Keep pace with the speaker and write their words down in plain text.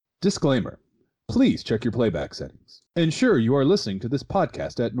Disclaimer. Please check your playback settings. Ensure you are listening to this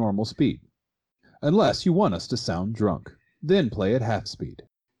podcast at normal speed. Unless you want us to sound drunk. Then play at half speed.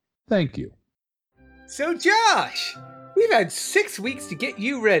 Thank you. So Josh, we've had 6 weeks to get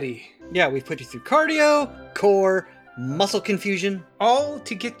you ready. Yeah, we've put you through cardio, core, muscle confusion. All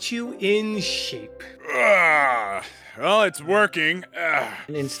to get you in shape. Well, it's working.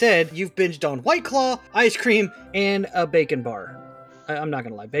 And instead, you've binged on White Claw, ice cream, and a bacon bar. I'm not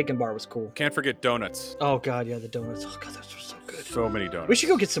gonna lie, bacon bar was cool. Can't forget donuts. Oh god, yeah, the donuts. Oh god, those were so good. So many donuts. We should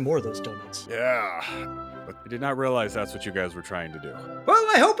go get some more of those donuts. Yeah, but I did not realize that's what you guys were trying to do. Well,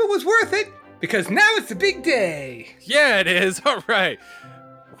 I hope it was worth it, because now it's the big day. Yeah, it is. All right.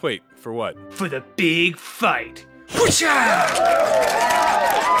 Wait, for what? For the big fight. Whoosh-ah!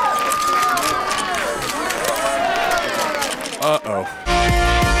 Uh-oh.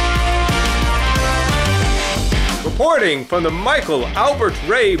 Reporting from the Michael Albert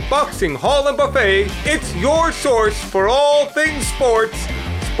Ray Boxing Hall and Buffet, it's your source for all things sports,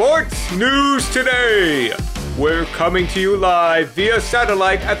 Sports News Today. We're coming to you live via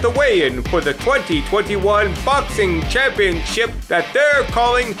satellite at the weigh-in for the 2021 Boxing Championship that they're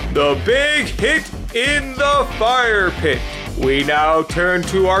calling the Big Hit in the Firepit. We now turn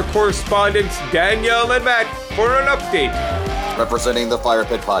to our correspondents Danielle and Matt for an update. Representing the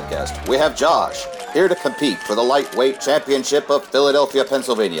Firepit podcast, we have Josh, here to compete for the lightweight championship of Philadelphia,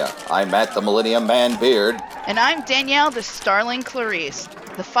 Pennsylvania. I'm Matt the Millennium Man Beard. And I'm Danielle the Starling Clarice.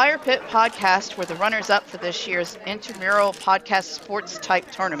 The Firepit podcast were the runners-up for this year's intramural podcast sports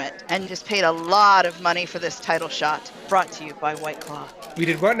type tournament and just paid a lot of money for this title shot. Brought to you by White Claw. We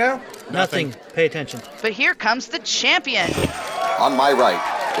did what now? Nothing. Pay attention. But here comes the champion. On my right,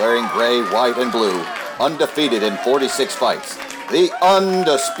 wearing gray, white, and blue, undefeated in 46 fights, the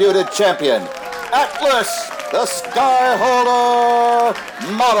undisputed champion, Atlas, the Skyholder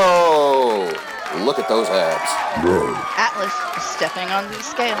Motto. Look at those abs. Atlas is stepping on the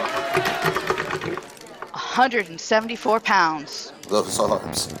scale. 174 pounds. Those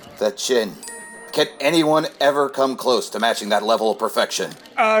arms, that chin. Can anyone ever come close to matching that level of perfection?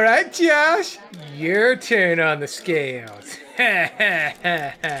 All right, Josh, your turn on the scales. Get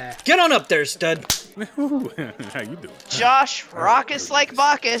on up there, stud. How you doing? Josh, raucous like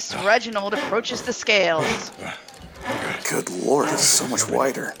Bacchus, Reginald approaches the scales. Good lord, it's so much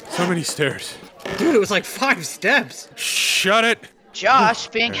wider. So many stairs. Dude, it was like 5 steps. Shut it. Josh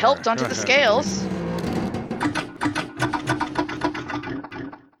being helped onto the scales.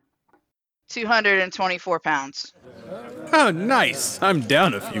 224 pounds. Oh, nice. I'm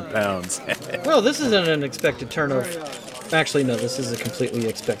down a few pounds. Well, this is an unexpected turn of... Actually, no, this is a completely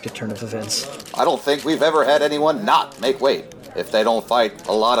expected turn of events. I don't think we've ever had anyone not make weight. If they don't fight,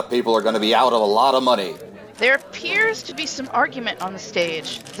 a lot of people are going to be out of a lot of money. There appears to be some argument on the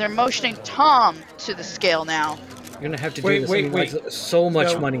stage. They're motioning Tom to the scale now. You're gonna have to do this. Like, so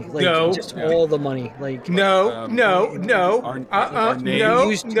much money. Like, just all the money. Like, No.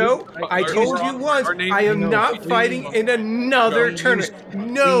 I told you once, I am not fighting in another tournament.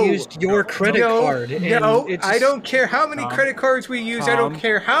 No. We used your credit card. No, I don't care how many credit cards we use. I don't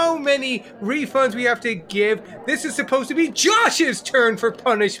care how many refunds we have to give. This is supposed to be Josh's turn for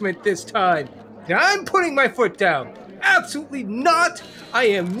punishment this time. Now I'm putting my foot down. Absolutely not. I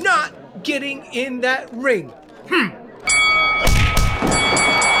am not getting in that ring. KO!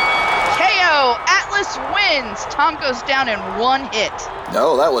 Atlas wins! Tom goes down in 1 hit.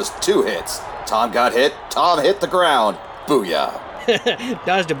 No, that was 2 hits. Tom got hit, Tom hit the ground. Booyah.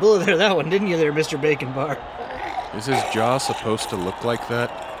 Dodged a bullet there, that one, didn't you there, Mr. Bacon Bar? Is his jaw supposed to look like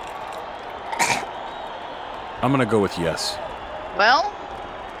that? I'm gonna go with yes. Well,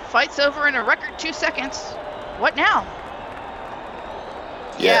 fight's over in a record 2 seconds. What now?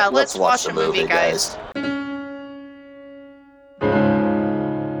 Yeah, let's watch a movie, guys.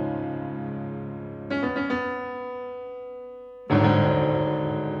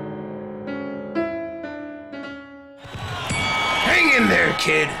 Hang in there,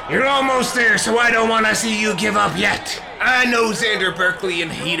 kid. You're almost there, so I don't want to see you give up yet. I know Xander Berkeley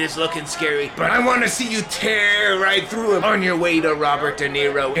and Heat is looking scary, but I want to see you tear right through him on your way to Robert De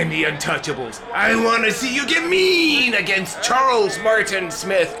Niro and the Untouchables. I want to see you get mean against Charles Martin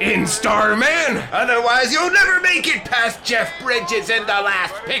Smith in Starman. Otherwise, you'll never make it past Jeff Bridges in The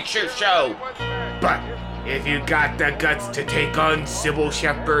Last Picture Show. But if you got the guts to take on Sybil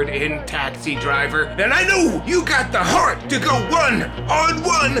Shepherd in Taxi Driver, then I know you got the heart to go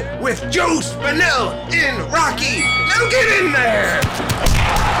 1-on-1 with Joe Spinell in Rocky. Now get in there!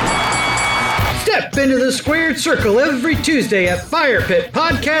 Step into the squared circle every Tuesday at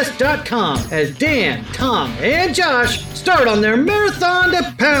firepitpodcast.com as Dan, Tom, and Josh start on their marathon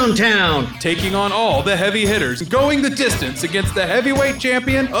to Pound Town. Taking on all the heavy hitters, going the distance against the heavyweight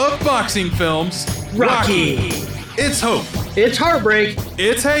champion of boxing films, Rocky. It's hope. It's heartbreak.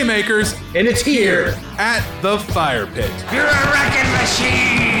 It's haymakers. And it's here. At the Fire Pit. You're a wrecking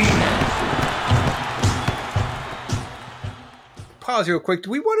machine! Pause real quick. Do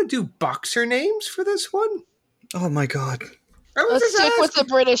we want to do boxer names for this one? Oh my god. Let's stick with the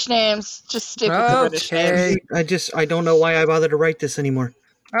British names. Just stick with the British names. I don't know why I bother to write this anymore.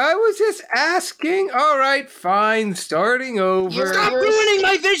 I was just asking. All right, fine. Starting over. Stop ruining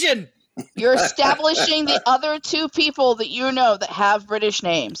my vision! You're establishing the other two people that you know that have British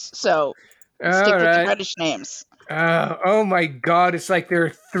names. So stick with the British names. Oh my god, it's like there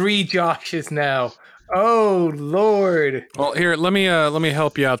are 3 Joshes now. Oh Lord. Well, here, let me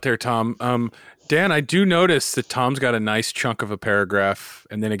help you out there, Tom. Dan, I do notice that Tom's got a nice chunk of a paragraph,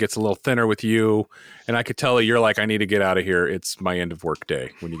 and then it gets a little thinner with you, and I could tell that you're like, I need to get out of here. It's my end of work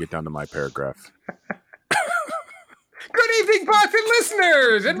day when you get down to my paragraph. Good evening, boxing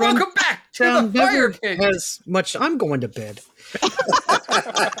listeners, and welcome back to the Fire Pit. As much, I'm going to bed.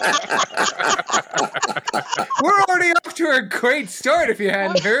 We're already off to a great start, if you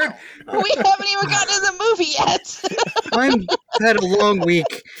hadn't heard. We haven't even gotten to the movie yet. I've had a long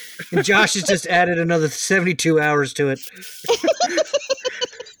week, and Josh has just added another 72 hours to it.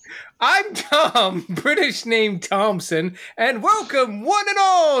 I'm Tom, British name Thompson, and welcome one and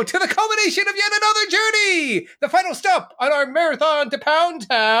all to the culmination of yet another journey! The final stop on our marathon to Pound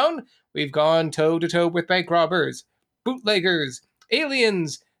Town. We've gone toe-to-toe with bank robbers, bootleggers,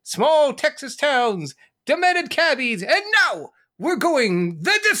 aliens, small Texas towns, demented cabbies, and now we're going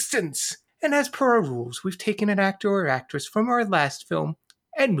the distance! And as per our rules, we've taken an actor or actress from our last film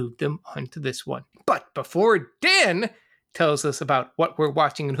and moved them onto this one. But before Dan tells us about what we're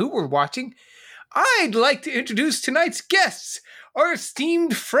watching and who we're watching, I'd like to introduce tonight's guests, our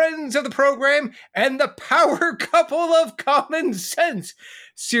esteemed friends of the program and the power couple of common sense.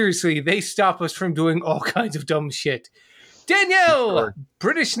 Seriously, they stop us from doing all kinds of dumb shit. Danielle,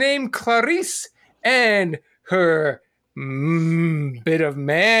 British name Clarice, and her bit of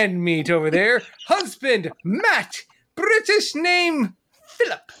man meat over there, husband Matt, British name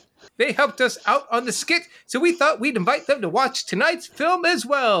Philip. They helped us out on the skit, so we thought we'd invite them to watch tonight's film as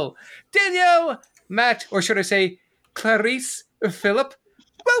well. Danielle, Matt, or should I say Clarice, Philip,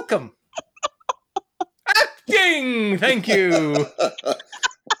 welcome. Acting! Thank you.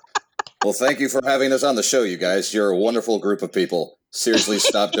 Well, thank you for having us on the show, you guys. You're a wonderful group of people. Seriously,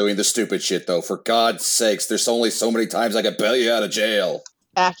 stop doing the stupid shit, though. For God's sakes, there's only so many times I can bail you out of jail.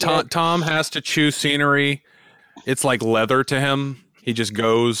 Tom has to chew scenery. It's like leather to him. He just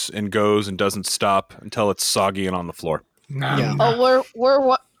goes and doesn't stop until it's soggy and on the floor. Yeah. Oh,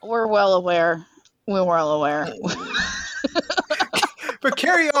 we're well aware. We're well aware. But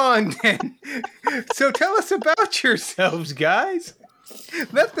carry on, then. So tell us about yourselves, guys.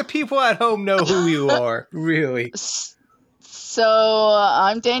 Let the people at home know who you are, really. So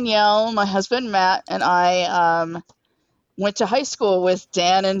I'm Danielle, my husband Matt, and I went to high school with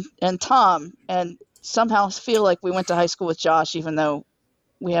Dan and Tom, and somehow feel like we went to high school with Josh, even though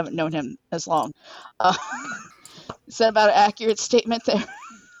we haven't known him as long. Is that about an accurate statement there?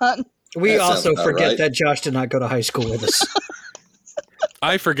 We also forget right. that Josh did not go to high school with us.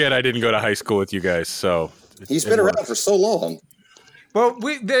 I forget I didn't go to high school with you guys, so... He's been around for so long. Well,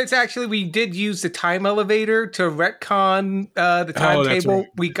 we did use the time elevator to retcon the timetable.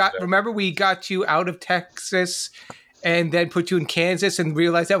 Right. Remember we got you out of Texas and then put you in Kansas and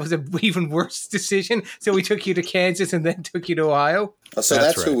realized that was an even worse decision. So we took you to Kansas and then took you to Ohio. Oh, so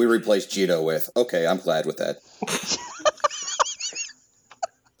that's right. Who we replaced Gino with. Okay, I'm glad with that.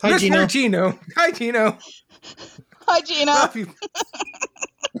 Hi, Gino. Gino. Hi, Gino. Hi, Gino. Love you.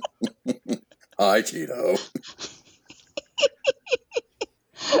 Hi, Gino.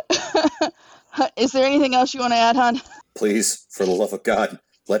 Is there anything else you want to add, hon? Please, for the love of God,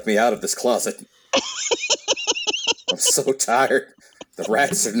 let me out of this closet. I'm so tired. The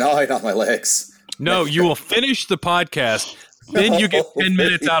rats are gnawing on my legs. No, you will finish the podcast, then you get 10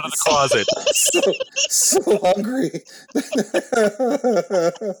 minutes out of the closet. So hungry.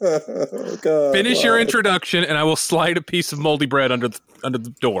 God. Finish your introduction, and I will slide a piece of moldy bread under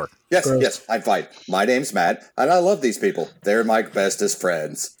the door. Yes, I'm fine. My name's Matt, and I love these people. They're my bestest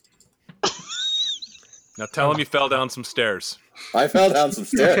friends. Now tell him you fell down some stairs. I fell down some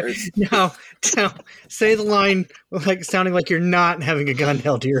stairs. Now, say the line like sounding like you're not having a gun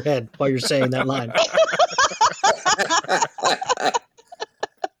held to your head while you're saying that line.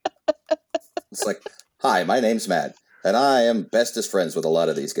 It's like, hi, my name's Matt, and I am bestest friends with a lot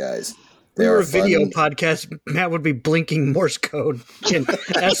of these guys. We were a video podcast. Matt would be blinking Morse code in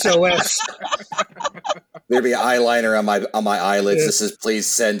SOS. There'd be eyeliner on my eyelids. This is please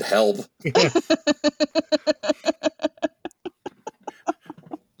send help. Yeah.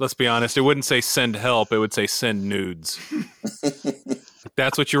 Let's be honest. It wouldn't say send help. It would say send nudes.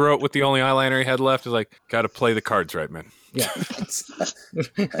 That's what you wrote with the only eyeliner you had left. Is like, got to play the cards right, man. Yeah.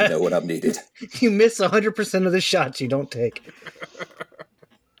 I know when I'm needed. You miss 100% of the shots you don't take.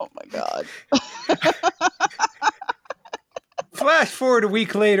 Oh my God. Flash forward a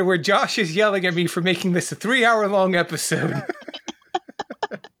week later where Josh is yelling at me for making this a 3-hour-long episode.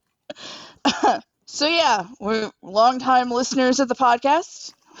 So yeah, we're longtime listeners of the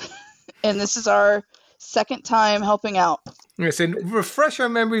podcast, and this is our second time helping out. Yes, and refresh our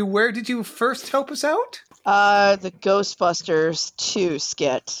memory, where did you first help us out? The Ghostbusters 2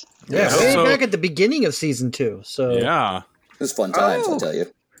 skit. Yeah, way back at the beginning of season 2. So yeah, it was fun times, I'll tell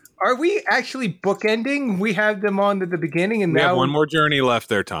you. Are we actually bookending? We have them on at the beginning, and we now have one more journey left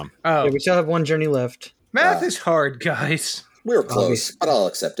there, Tom. Oh, yeah, we still have one journey left. Math is hard, guys. We were close, but I'll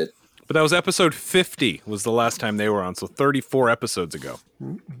accept it. But that was episode 50 was the last time they were on, so 34 episodes ago.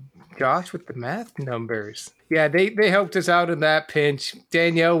 Josh with the math numbers. Yeah, they helped us out in that pinch.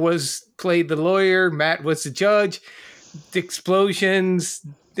 Danielle played the lawyer. Matt was the judge. The explosions.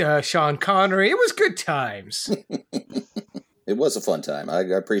 Sean Connery. It was good times. It was a fun time. I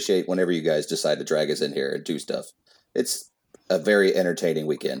appreciate whenever you guys decide to drag us in here and do stuff. It's a very entertaining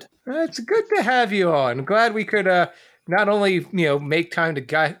weekend. It's good to have you on. I'm glad we could not only make time to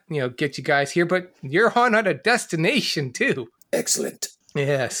get you guys here, but you're on a destination too. Excellent.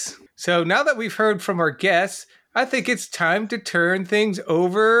 Yes. So now that we've heard from our guests, I think it's time to turn things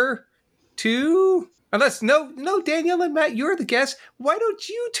over to... Unless, no, Danielle and Matt, you're the guests. Why don't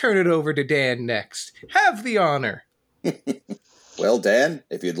you turn it over to Dan next? Have the honor. Well, Dan,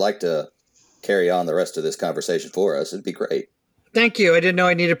 if you'd like to carry on the rest of this conversation for us, it'd be great. Thank you. I didn't know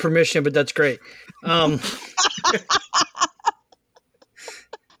I needed permission, but that's great. I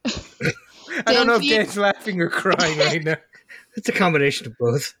don't know if Dan's laughing or crying right now. It's a combination of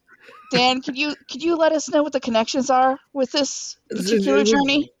both. Dan, could you let us know what the connections are with this particular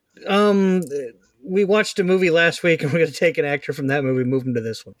journey? We watched a movie last week, and we're going to take an actor from that movie, move him to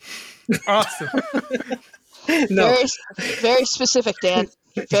this one. Awesome. No. Very, very specific, Dan.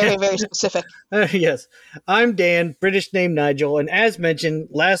 Very, very specific. Yes. I'm Dan, British name Nigel, and as mentioned,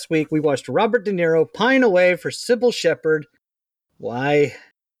 last week we watched Robert De Niro pine away for Sybil Shepherd. Why?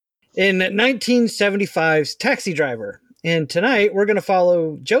 In 1975's Taxi Driver. And tonight we're going to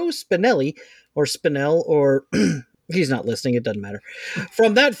follow Joe Spinelli, or Spinell, or... He's not listening, it doesn't matter.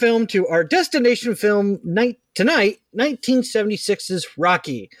 From that film to our destination film tonight, 1976's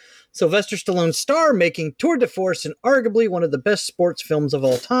Rocky. Sylvester Stallone's star making tour de force in arguably one of the best sports films of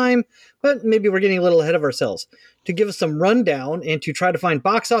all time, but maybe we're getting a little ahead of ourselves. To give us some rundown and to try to find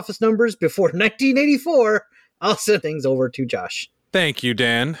box office numbers before 1984, I'll send things over to Josh. Thank you,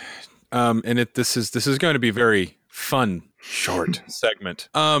 Dan. This is going to be a very fun, short segment.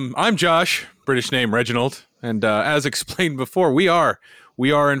 I'm Josh, British name Reginald, and as explained before, we are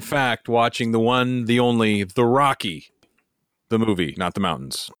in fact watching the one, the only, the Rocky, the movie, not the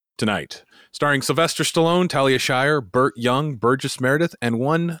mountains, tonight. Starring Sylvester Stallone, Talia Shire, Burt Young, Burgess Meredith, and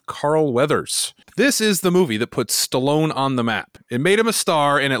one Carl Weathers. This is the movie that puts Stallone on the map. It made him a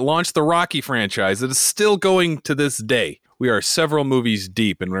star, and it launched the Rocky franchise that is still going to this day. We are several movies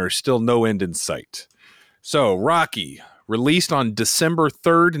deep, and there is still no end in sight. So, Rocky, released on December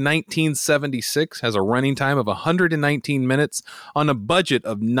 3rd, 1976, has a running time of 119 minutes on a budget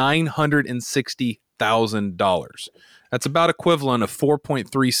of $960,000. That's about equivalent of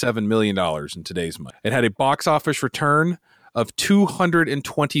 $4.37 million in today's money. It had a box office return of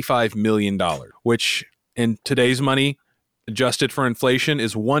 $225 million, which in today's money, adjusted for inflation,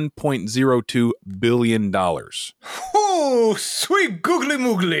 is $1.02 billion. Oh, sweet googly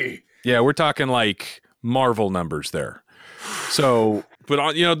moogly. Yeah, we're talking like Marvel numbers there. So,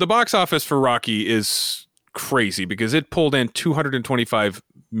 but the box office for Rocky is crazy because it pulled in $225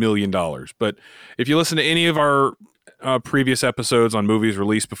 million. But if you listen to any of our previous episodes on movies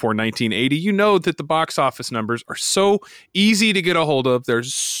released before 1980, you know that the box office numbers are so easy to get a hold of. They're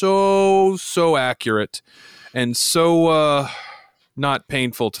so accurate and so not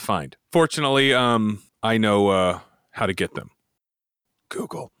painful to find. Fortunately, I know how to get them.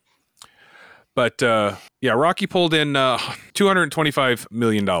 Google. But Rocky pulled in $225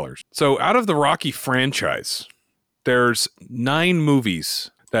 million. So out of the Rocky franchise, there's 9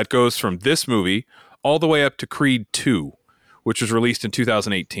 movies that goes from this movie all the way up to Creed 2, which was released in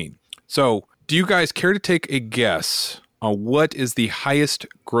 2018. So Do you guys care to take a guess on what is the highest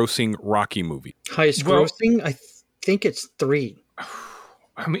grossing Rocky movie? Highest grossing? I think it's 3.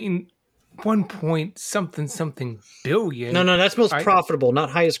 I mean, 1 point something billion. No, that's most profitable, not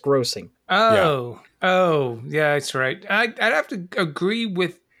highest grossing. Oh, yeah, that's right. I'd have to agree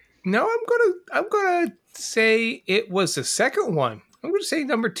with. No, I'm gonna say it was the second one. I'm gonna say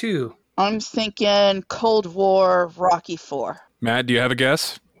number 2. I'm thinking Cold War Rocky 4. Matt, do you have a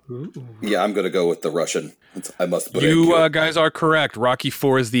guess? Ooh. Yeah, I'm going to go with the Russian. I must put You guys are correct. Rocky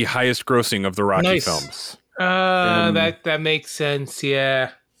 4 is the highest grossing of the Rocky films. That makes sense.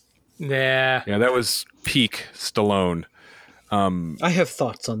 Yeah. Yeah, that was peak Stallone. I have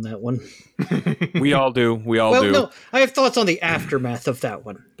thoughts on that one. We all do. No, I have thoughts on the aftermath of that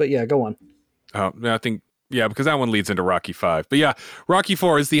one. But yeah, go on. I think, because that one leads into Rocky 5. But yeah, Rocky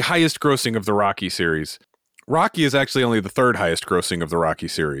 4 is the highest grossing of the Rocky series. Rocky is actually only the 3rd highest grossing of the Rocky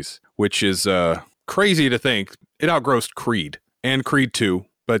series, which is crazy to think. It outgrossed Creed and Creed 2.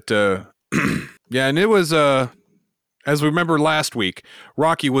 But yeah, and it was, as we remember last week,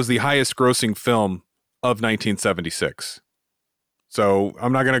 Rocky was the highest grossing film of 1976. So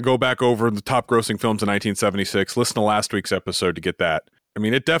I'm not going to go back over the top grossing films in 1976. Listen to last week's episode to get that. I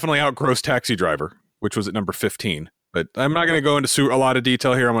mean, it definitely outgrossed Taxi Driver, which was at number 15. But I'm not going to go into a lot of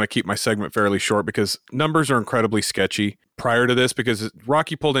detail here. I'm going to keep my segment fairly short because numbers are incredibly sketchy prior to this because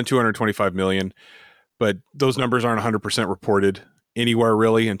Rocky pulled in $225 million, but those numbers aren't 100% reported anywhere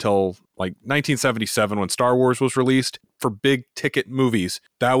really until like 1977 when Star Wars was released. For big ticket movies,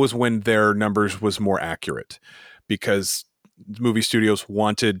 that was when their numbers was more accurate because movie studios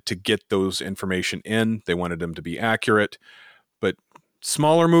wanted to get those information in. They wanted them to be accurate. But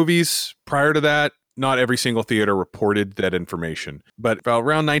smaller movies prior to that, not every single theater reported that information. But about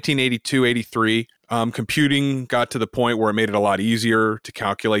around 1982, 83, computing got to the point where it made it a lot easier to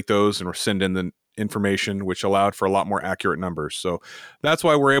calculate those and send in the information, which allowed for a lot more accurate numbers. So that's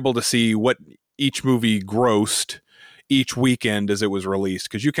why we're able to see what each movie grossed each weekend as it was released,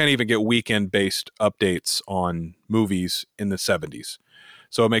 because you can't even get weekend-based updates on movies in the 70s.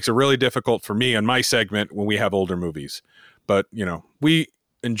 So it makes it really difficult for me on my segment when we have older movies. But, we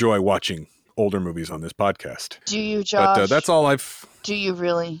enjoy watching older movies on this podcast. Do you, Josh? But that's all Do you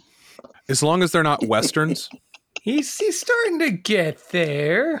really? As long as they're not Westerns. He's starting to get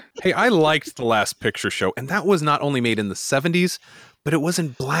there. Hey, I liked The Last Picture Show, and that was not only made in the 70s, but it was in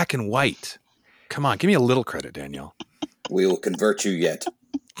black and white. Come on, give me a little credit, Danielle. We will convert you yet.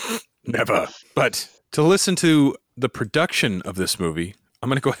 Never. But to listen to the production of this movie, I'm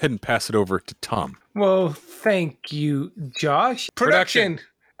going to go ahead and pass it over to Tom. Well, thank you, Josh. Production.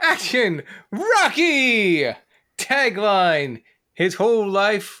 Action. Rocky. Tagline. His whole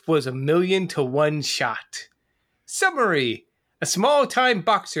life was 1,000,000 to 1 shot. Summary. A small-time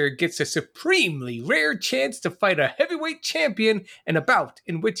boxer gets a supremely rare chance to fight a heavyweight champion in a bout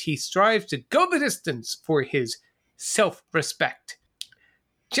in which he strives to go the distance for his self-respect.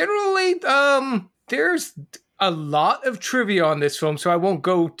 Generally, there's a lot of trivia on this film, so I won't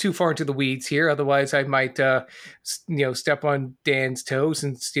go too far into the weeds here. Otherwise, I might, step on Dan's toes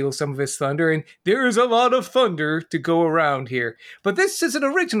and steal some of his thunder. And there is a lot of thunder to go around here. But this is an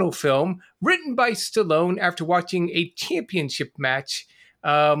original film written by Stallone after watching a championship match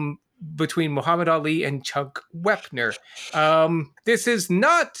between Muhammad Ali and Chuck Wepner. This is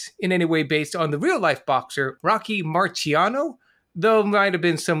not in any way based on the real-life boxer Rocky Marciano, though might have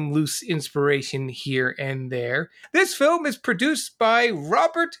been some loose inspiration here and there. This film is produced by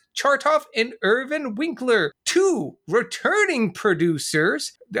Robert Chartoff and Irvin Winkler, 2 returning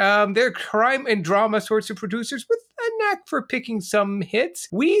producers. They're crime and drama sorts of producers with a knack for picking some hits.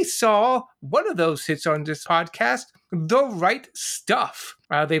 We saw one of those hits on this podcast, The Right Stuff.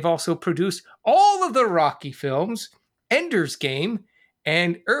 They've also produced all of the Rocky films, Ender's Game,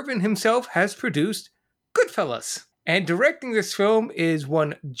 and Irvin himself has produced Goodfellas. And directing this film is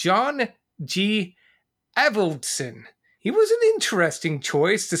one John G. Avildsen. He was an interesting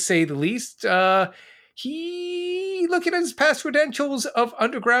choice, to say the least. He, looking at his past credentials of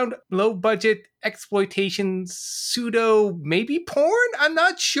underground, low-budget exploitation, pseudo, maybe porn? I'm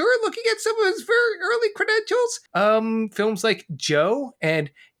not sure, looking at some of his very early credentials. Films like Joe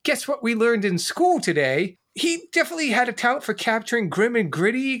and Guess What We Learned in School Today. He definitely had a talent for capturing grim and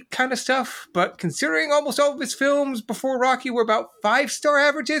gritty kind of stuff, but considering almost all of his films before Rocky were about 5-star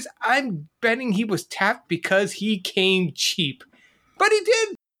averages, I'm betting he was tapped because he came cheap. But he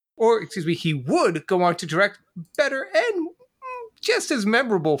did, he would go on to direct better and just as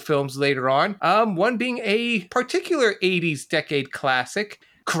memorable films later on. One being a particular 80s decade classic,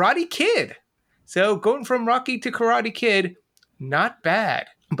 Karate Kid. So going from Rocky to Karate Kid, not bad.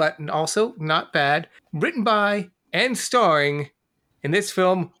 but also not bad. Written by and starring in this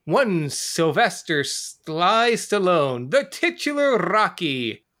film one Sylvester Sly Stallone, the titular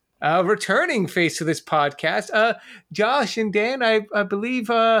Rocky. Returning face to this podcast, Josh and Dan. I believe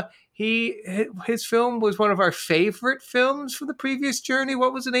his film was one of our favorite films for the previous journey.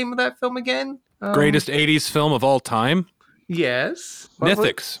 What was the name of that film again? Greatest 80s film of all time? Yes.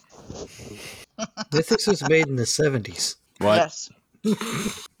 Mythics. Mythics was made in the 70s. What?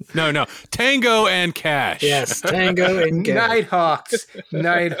 Yes. No. Tango and Cash. Yes, Tango and Cash. Nighthawks.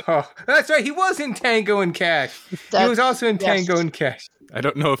 Nighthawk. That's right. He was in Tango and Cash. He was also in Tango and Cash. I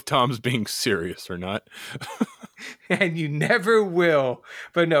don't know if Tom's being serious or not. And you never will.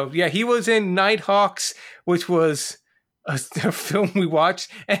 But no, yeah, he was in Nighthawks, which was a film we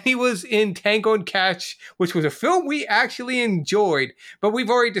watched, and he was in Tango and Cash, which was a film we actually enjoyed. But we've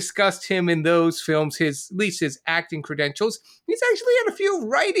already discussed him in those films, at least his acting credentials. He's actually had a few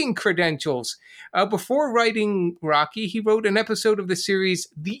writing credentials. Before writing Rocky, he wrote an episode of the series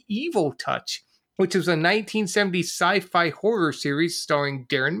The Evil Touch, which was a 1970s sci-fi horror series starring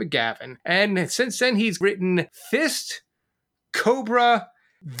Darren McGavin. And since then, he's written Fist, Cobra,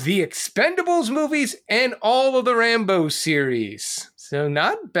 The Expendables movies, and all of the Rambo series. So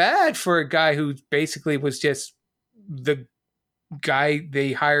not bad for a guy who basically was just the guy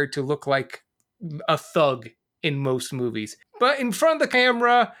they hired to look like a thug in most movies. But in front of the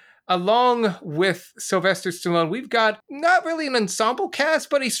camera, along with Sylvester Stallone, we've got not really an ensemble cast,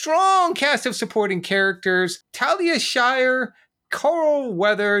 but a strong cast of supporting characters. Talia Shire, Carl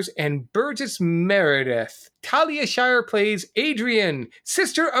Weathers, and Burgess Meredith. Talia Shire plays Adrian,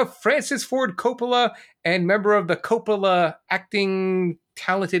 sister of Francis Ford Coppola and member of the Coppola acting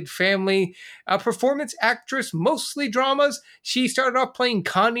talented family. A performance actress, mostly dramas. She started off playing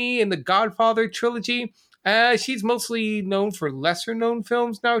Connie in the Godfather trilogy. She's mostly known for lesser-known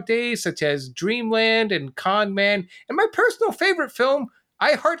films nowadays, such as Dreamland and Con Man, and my personal favorite film,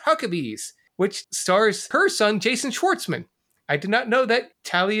 I Heart Huckabees, which stars her son, Jason Schwartzman. I did not know that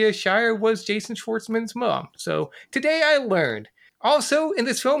Talia Shire was Jason Schwartzman's mom, so today I learned. Also in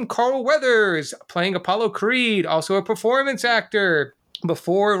this film, Carl Weathers, playing Apollo Creed, also a performance actor.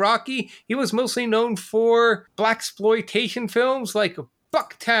 Before Rocky, he was mostly known for blaxploitation films like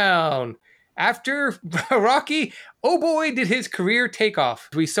Bucktown. After Rocky, oh boy, did his career take off.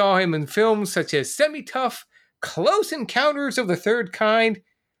 We saw him in films such as Semi-Tough, Close Encounters of the Third Kind,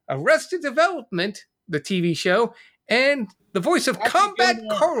 Arrested Development, the TV show, and the voice of Combat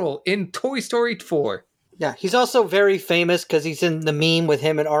Carl in Toy Story 4. Yeah, he's also very famous because he's in the meme with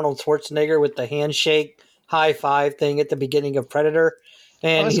him and Arnold Schwarzenegger with the handshake high five thing at the beginning of Predator.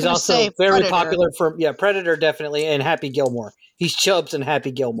 And he's also very popular for, Predator definitely, and Happy Gilmore. He's Chubbs and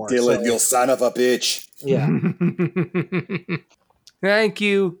Happy Gilmore. Dylan, you son of a bitch. Yeah. Thank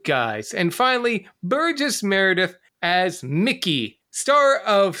you, guys. And finally, Burgess Meredith as Mickey, star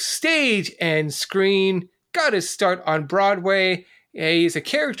of stage and screen. Got his start on Broadway. He's a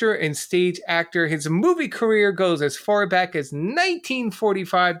character and stage actor. His movie career goes as far back as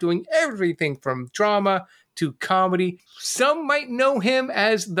 1945, doing everything from drama to comedy. Some might know him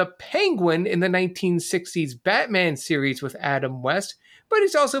as the Penguin in the 1960s Batman series with Adam West, but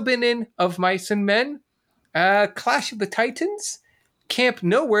he's also been in Of Mice and Men, Clash of the Titans, Camp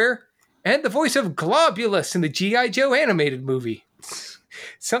Nowhere, and the voice of Globulus in the G.I. Joe animated movie.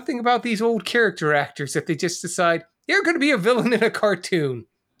 Something about these old character actors that they just decide, you're going to be a villain in a cartoon.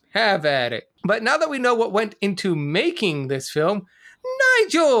 Have at it. But now that we know what went into making this film,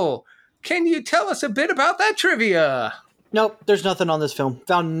 Nigel, can you tell us a bit about that trivia? Nope, there's nothing on this film.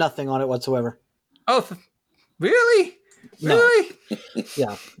 Found nothing on it whatsoever. Oh, really? Really?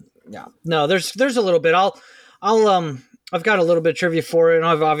 Yeah. No, there's a little bit. I've got a little bit of trivia for it, and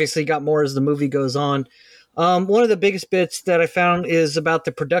I've obviously got more as the movie goes on. One of the biggest bits that I found is about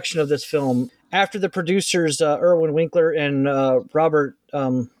the production of this film. After the producers, Irwin Winkler and Robert,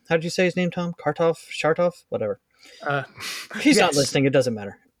 how did you say his name, Tom? Shartoff? Whatever. He's not listening. It doesn't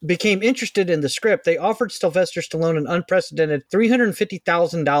matter. Became interested in the script. They offered Sylvester Stallone an unprecedented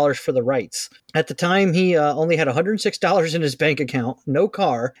 $350,000 for the rights. At the time, he only had $106 in his bank account, no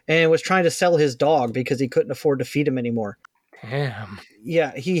car, and was trying to sell his dog because he couldn't afford to feed him anymore. Damn.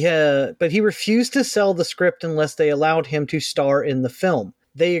 Yeah, but he refused to sell the script unless they allowed him to star in the film.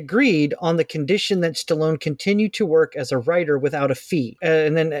 They agreed on the condition that Stallone continue to work as a writer without a fee,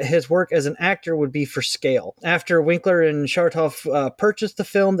 and then his work as an actor would be for scale. After Winkler and Chartoff purchased the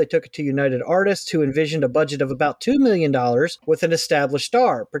film, they took it to United Artists, who envisioned a budget of about $2 million with an established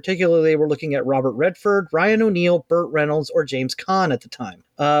star. Particularly, they were looking at Robert Redford, Ryan O'Neal, Burt Reynolds, or James Caan at the time.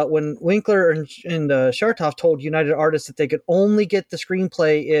 When Winkler and Chartoff told United Artists that they could only get the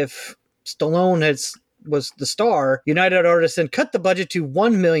screenplay if Stallone was the star, United Artists then cut the budget to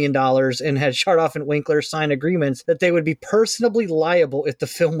 $1 million and had Chartoff and Winkler sign agreements that they would be personally liable if the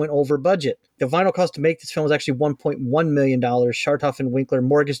film went over budget. The final cost to make this film was actually $1.1 million. Chartoff and Winkler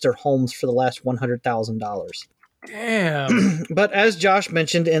mortgaged their homes for the last $100,000. Damn. But as Josh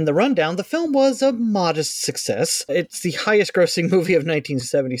mentioned in the rundown, the film was a modest success. It's the highest grossing movie of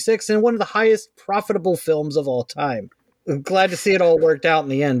 1976 and one of the highest profitable films of all time. I'm glad to see it all worked out in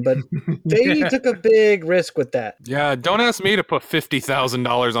the end, but they took a big risk with that. Yeah, don't ask me to put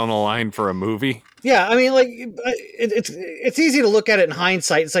 $50,000 on the line for a movie. Yeah, I mean, like, it's easy to look at it in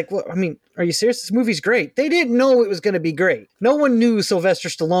hindsight. It's like, well, I mean, are you serious? This movie's great. They didn't know it was going to be great. No one knew Sylvester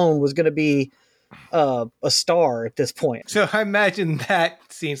Stallone was going to be a star at this point. So I imagine that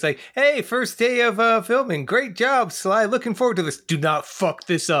seems like, hey, first day of filming. Great job, Sly. Looking forward to this. Do not fuck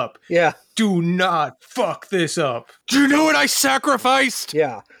this up. Yeah. Do not fuck this up. Do you know what I sacrificed?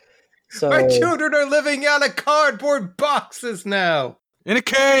 Yeah. So My children are living out of cardboard boxes now. In a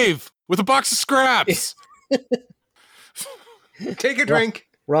cave with a box of scraps. Take a drink.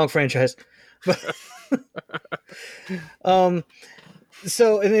 Wrong franchise.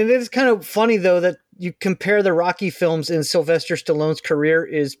 So, and it is kind of funny, though, that you compare the Rocky films in Sylvester Stallone's career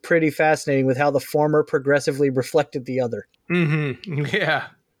is pretty fascinating with how the former progressively reflected the other. Mm-hmm. Yeah.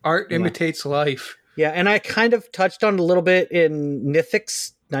 Art imitates life. Yeah, and I kind of touched on it a little bit in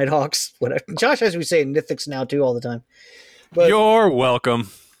Nithix, Nighthawks, whatever. Josh, as we say Nithix now, too, all the time. But, You're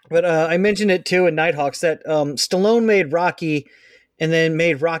welcome. But I mentioned it, too, in Nighthawks, that Stallone made Rocky and then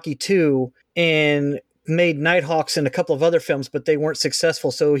made Rocky 2 and made Nighthawks and a couple of other films, but they weren't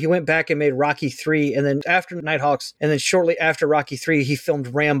successful. So he went back and made Rocky 3, and then after Nighthawks, and then shortly after Rocky 3, he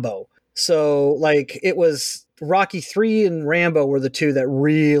filmed Rambo. So, like, it was Rocky 3 and Rambo were the two that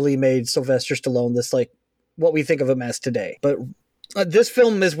really made Sylvester Stallone this, like, what we think of him as today. But this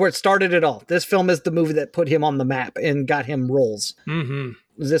film is where it started it all. This film is the movie that put him on the map and got him roles. Mm-hmm.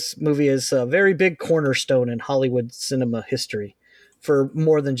 This movie is a very big cornerstone in Hollywood cinema history for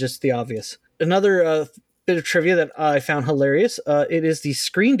more than just the obvious. Another bit of trivia that I found hilarious. It is the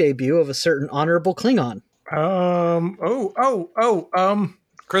screen debut of a certain honorable Klingon.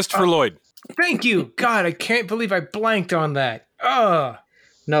 Christopher Lloyd. Thank you. God, I can't believe I blanked on that.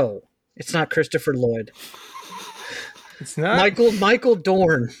 No, it's not Christopher Lloyd. It's not? Michael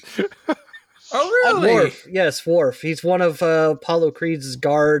Dorn. Oh, really? Worf. Yes, Worf. He's one of Apollo Creed's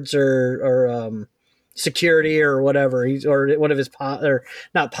guards or security or whatever. He's or one of his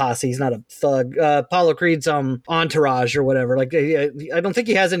not posse. He's not a thug. Apollo Creed's entourage or whatever. Like I don't think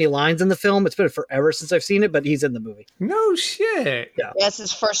he has any lines in the film. It's been forever since I've seen it, but he's in the movie. No shit. Yeah. That's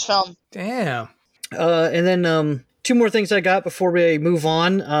his first film. Damn. And then two more things I got before we move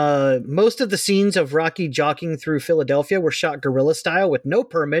on. Most of the scenes of Rocky jogging through Philadelphia were shot guerrilla style with no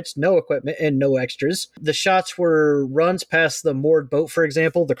permits, no equipment, and no extras. The shots were runs past the moored boat, for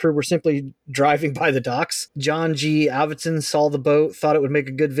example. The crew were simply driving by the docks. John G. Avildsen saw the boat, thought it would make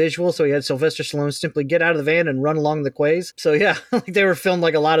a good visual, so he had Sylvester Stallone simply get out of the van and run along the quays. So yeah, like they were filmed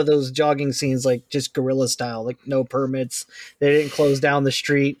like a lot of those jogging scenes, like just guerrilla style, like no permits. They didn't close down the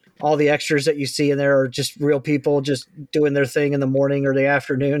street. All the extras that you see in there are just real people just doing their thing in the morning or the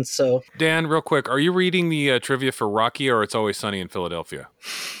afternoon. So, Dan, real quick, are you reading the trivia for Rocky or It's Always Sunny in Philadelphia?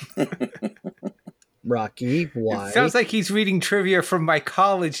 Rocky, why? It sounds like he's reading trivia from my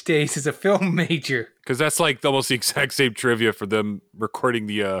college days as a film major. Because that's like almost the exact same trivia for them recording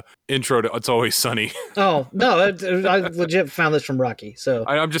the intro to It's Always Sunny. Oh, no, I legit found this from Rocky. So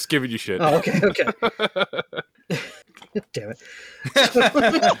I'm just giving you shit. Oh, okay. Damn it.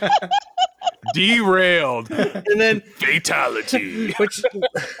 Derailed. And then fatality. Which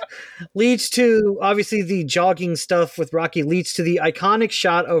leads to, obviously, the jogging stuff with Rocky leads to the iconic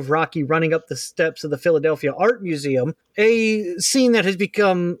shot of Rocky running up the steps of the Philadelphia Art Museum, a scene that has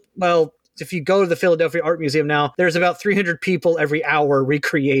become, well, if you go to the Philadelphia Art Museum now, there's about 300 people every hour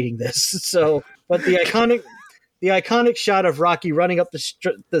recreating this. So, but the iconic shot of Rocky running up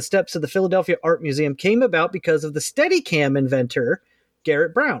the steps of the Philadelphia Art Museum came about because of the Steadicam inventor,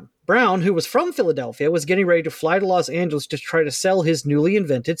 Garrett Brown. Brown, who was from Philadelphia, was getting ready to fly to Los Angeles to try to sell his newly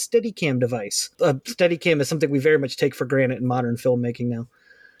invented Steadicam device. Steadicam is something we very much take for granted in modern filmmaking now.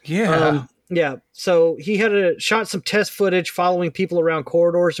 Yeah. Yeah, so he had shot some test footage following people around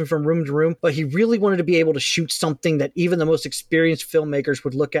corridors and from room to room, but he really wanted to be able to shoot something that even the most experienced filmmakers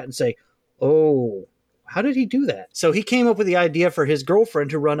would look at and say, oh, how did he do that? So he came up with the idea for his girlfriend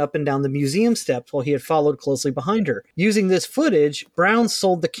to run up and down the museum steps while he had followed closely behind her. Using this footage, Brown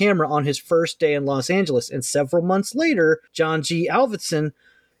sold the camera on his first day in Los Angeles, and several months later, John G. Avildsen,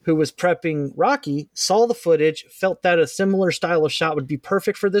 who was prepping Rocky, saw the footage, felt that a similar style of shot would be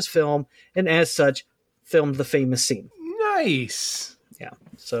perfect for this film, and as such, filmed the famous scene. Nice. Yeah,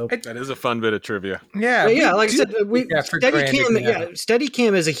 so That is a fun bit of trivia. Yeah, like I said,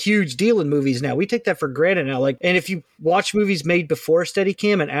 Steadicam is a huge deal in movies now. We take that for granted now. And if you watch movies made before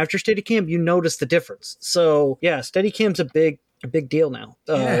Steadicam and after Steadicam, you notice the difference. So yeah, Steadicam's a big deal now.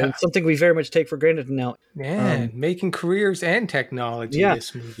 It's something we very much take for granted now. Man, making careers and technology.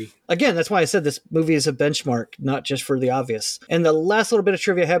 This movie. Again, that's why I said this movie is a benchmark, not just for the obvious. And the last little bit of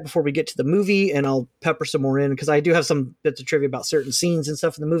trivia I have before we get to the movie, and I'll pepper some more in because I do have some bits of trivia about certain scenes and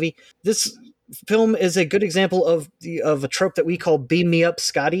stuff in the movie. This film is a good example of a trope that we call "Beam Me Up,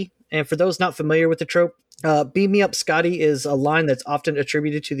 Scotty." And for those not familiar with the trope, "Beam Me Up, Scotty" is a line that's often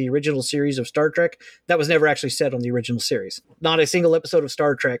attributed to the original series of Star Trek that was never actually said on the original series. Not a single episode of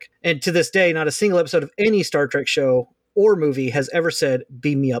Star Trek, and to this day, not a single episode of any Star Trek show or movie has ever said,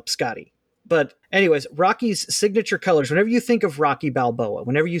 "Beam me up, Scotty." But anyways, Rocky's signature colors, whenever you think of Rocky Balboa,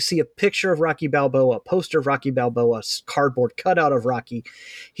 whenever you see a picture of Rocky Balboa, a poster of Rocky Balboa, cardboard cutout of Rocky,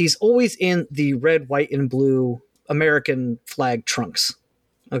 he's always in the red, white, and blue American flag trunks.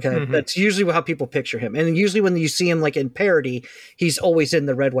 Okay, That's usually how people picture him. And usually when you see him in parody, he's always in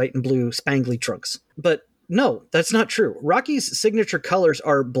the red, white, and blue spangly trunks. But no, that's not true. Rocky's signature colors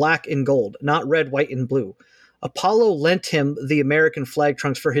are black and gold, not red, white, and blue. Apollo lent him the American flag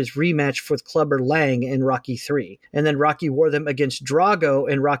trunks for his rematch with Clubber Lang in Rocky III. And then Rocky wore them against Drago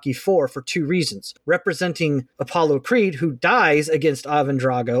in Rocky IV for two reasons. Representing Apollo Creed, who dies against Ivan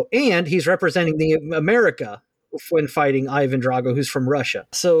Drago, and he's representing the America when fighting Ivan Drago, who's from Russia.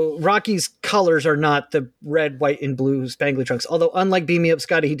 So Rocky's colors are not the red, white, and blue spangly trunks. Although, unlike Beam Me Up,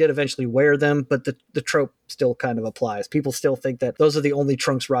 Scotty, he did eventually wear them, but the trope still kind of applies. People still think that those are the only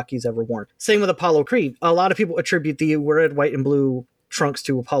trunks Rocky's ever worn. Same with Apollo Creed. A lot of people attribute the red, white, and blue trunks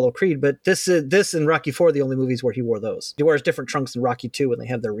to Apollo Creed, but this and Rocky IV are the only movies where he wore those. He wears different trunks in Rocky II when they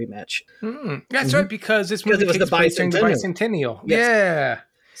have their rematch. That's right, because this movie takes place during the bicentennial. Yes. Yeah.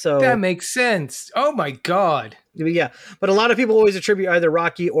 So that makes sense. Oh my God. Yeah, but a lot of people always attribute either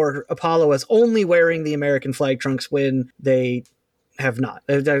Rocky or Apollo as only wearing the American flag trunks when they have not.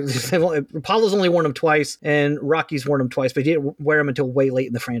 Apollo's only worn them twice, and Rocky's worn them twice, but he didn't wear them until way late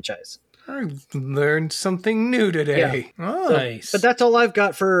in the franchise. I learned something new today. Yeah. Nice. So, but that's all I've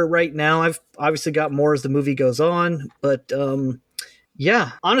got for right now. I've obviously got more as the movie goes on, but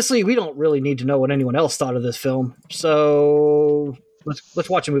yeah, honestly, we don't really need to know what anyone else thought of this film. So let's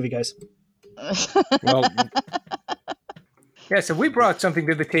watch a movie, guys. Well, yeah, so we brought something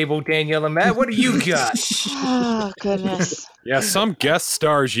to the table, Danielle and Matt. What do you got? Oh, goodness. Yeah, some guest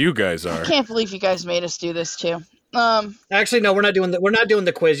stars you guys are. I can't believe you guys made us do this, too. Actually, no, we're not doing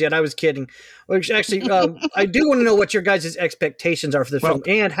the quiz yet. I was kidding. Actually, I do want to know what your guys' expectations are for the film,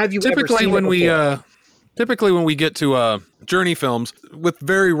 and have you ever seen it before? Typically when we get to journey films, with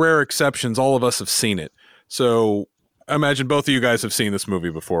very rare exceptions, all of us have seen it. So I imagine both of you guys have seen this movie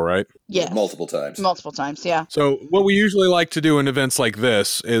before, right? Yeah. Multiple times. Multiple times, yeah. So what we usually like to do in events like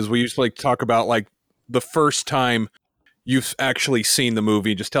this is we usually talk about the first time you've actually seen the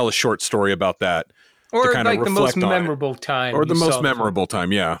movie. Just tell a short story about that. Or the most memorable time. Or the most memorable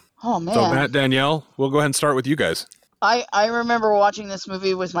time, yeah. Oh, man. So Matt, Danielle, we'll go ahead and start with you guys. I remember watching this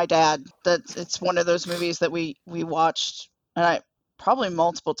movie with my dad. It's one of those movies that we watched probably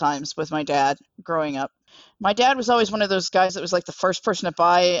multiple times with my dad growing up. My dad was always one of those guys that was the first person to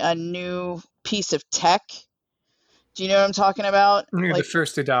buy a new piece of tech. Do you know what I'm talking about? You're the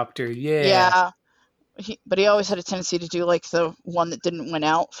first adopter, yeah. Yeah. But he always had a tendency to do the one that didn't win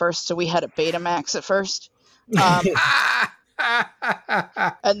out first. So we had a Betamax at first.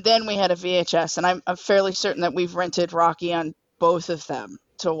 And then we had a VHS. And I'm fairly certain that we've rented Rocky on both of them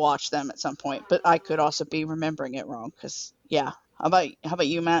to watch them at some point. But I could also be remembering it wrong because, yeah. How about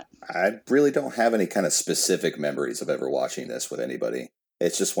you, Matt? I really don't have any kind of specific memories of ever watching this with anybody.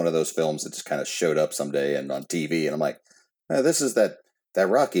 It's just one of those films that just kind of showed up someday and on TV, and I'm like, this is that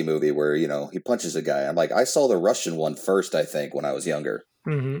Rocky movie where, he punches a guy. I'm like, I saw the Russian one first, I think, when I was younger.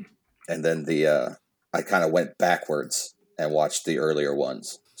 Mm-hmm. And then I kind of went backwards and watched the earlier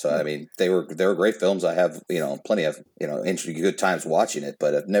ones. So, I mean, they were great films. I have, plenty of, interesting, good times watching it,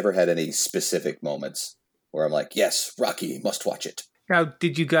 but I've never had any specific moments where I'm like, yes, Rocky, must watch it. Now,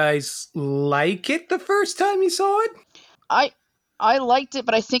 did you guys like it the first time you saw it? I liked it,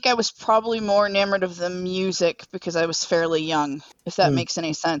 but I think I was probably more enamored of the music because I was fairly young, if that makes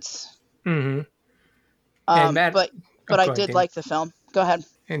any sense. Mm-hmm. And Matt, but I did like the film. Go ahead.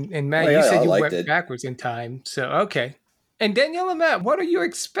 And Matt, you said you went backwards in time, so okay. And Danielle and Matt, what are you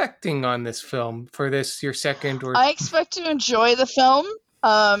expecting on this film for this your second or? I expect to enjoy the film,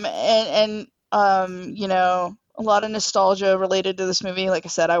 and you know, a lot of nostalgia related to this movie. Like I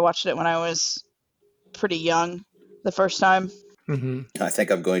said, I watched it when I was pretty young the first time. Mm-hmm. I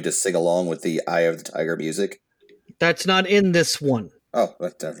think I'm going to sing along with the Eye of the Tiger music. That's not in this one. Oh,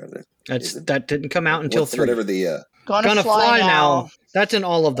 that didn't come out until 3. Whatever the Gonna fly now. That's in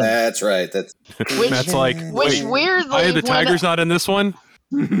all of them. That's right. That's Matt's like, which weirdly, Eye of the Tiger's not in this one.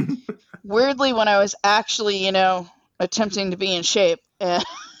 Weirdly, when I was actually, you know, attempting to be in shape,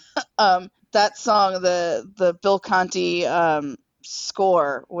 that song, the Bill Conti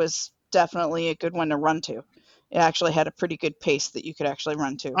score, was definitely a good one to run to. It actually had a pretty good pace that you could actually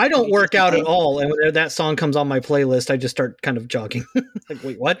run to. I don't work out at all, and when that song comes on my playlist, I just start kind of jogging. Like,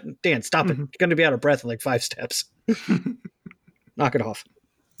 wait, what? Dan, stop it. You're going to be out of breath in like 5 steps. Knock it off.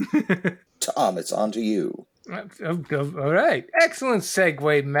 Tom, it's on to you. All right. Excellent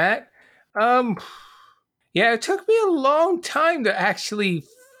segue, Matt. Yeah, it took me a long time to actually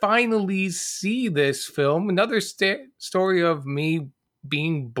finally see this film. Another story of me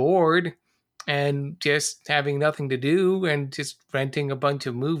being bored and just having nothing to do and just renting a bunch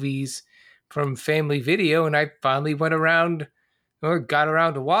of movies from Family Video. And I finally got around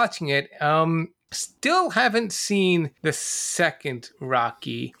to watching it. Still haven't seen the second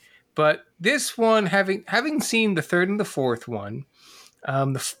Rocky, but this one, having seen the third and the fourth one,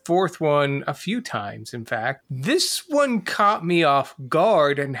 the fourth one a few times, in fact, this one caught me off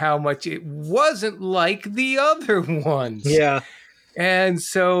guard and how much it wasn't like the other ones. Yeah. And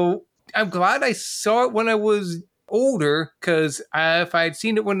so I'm glad I saw it when I was older, because if I had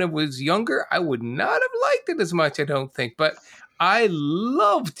seen it when I was younger, I would not have liked it as much, I don't think. But I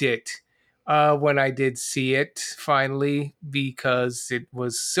loved it when I did see it finally, because it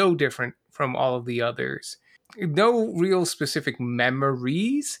was so different from all of the others. No real specific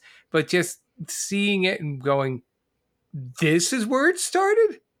memories, but just seeing it and going, this is where it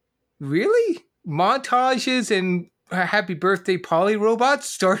started? Really? Montages and Happy Birthday Polly robots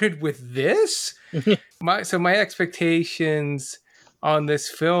started with this? My expectations on this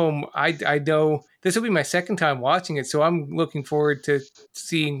film, I know this will be my second time watching it, so I'm looking forward to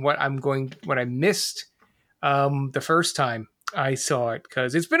seeing what I missed the first time I saw it,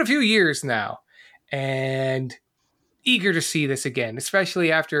 because it's been a few years now, and eager to see this again,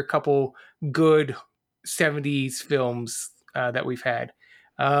 especially after a couple good 70s films that we've had.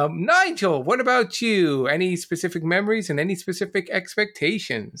 Nigel, what about you? Any specific memories and any specific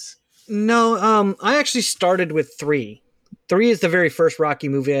expectations? No, I actually started with 3. 3 is the very first Rocky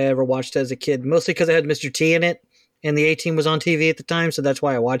movie I ever watched as a kid, mostly because it had Mr. T in it, and the A-Team was on TV at the time, so that's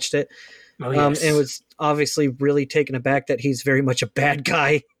why I watched it. Oh, yes. And was obviously really taken aback that he's very much a bad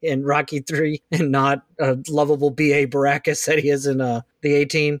guy in Rocky 3 and not a lovable B.A. Baracus that he is in the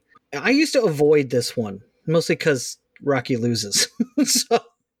A-Team. I used to avoid this one, mostly because Rocky loses. So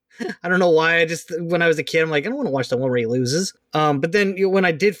I don't know why. When I was a kid, I'm like, I don't want to watch the one where he loses. But then when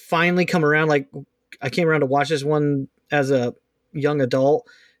I did finally come around, like I came around to watch this one as a young adult,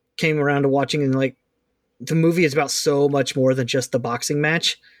 came around to watching, and like the movie is about so much more than just the boxing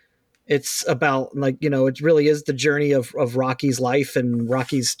match. It's about, like, you know, it really is the journey of Rocky's life and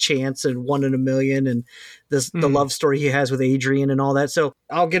Rocky's chance and 1 in a million, and the love story he has with Adrian and all that. So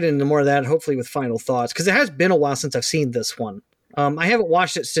I'll get into more of that hopefully with final thoughts, because it has been a while since I've seen this one. I haven't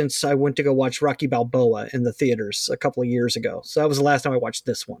watched it since I went to go watch Rocky Balboa in the theaters a couple of years ago. So that was the last time I watched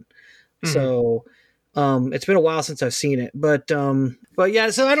this one. So it's been a while since I've seen it, but yeah,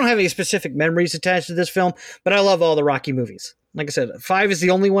 so I don't have any specific memories attached to this film, but I love all the Rocky movies. Like I said, 5 is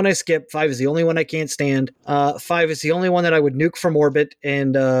the only one I skip. 5 is the only one I can't stand. 5 is the only one that I would nuke from orbit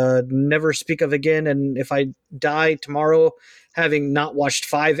and never speak of again. And if I die tomorrow having not watched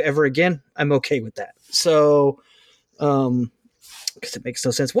 5 ever again, I'm okay with that. So, because it makes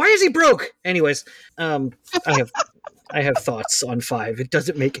no sense. Why is he broke? Anyways, I have thoughts on 5. It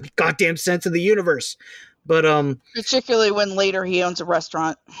doesn't make any goddamn sense in the universe. But particularly when later he owns a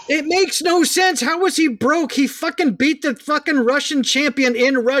restaurant. It makes no sense. How was he broke? He fucking beat the fucking Russian champion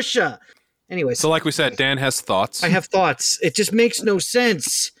in Russia. Anyways. So like we said, Dan has thoughts. I have thoughts. It just makes no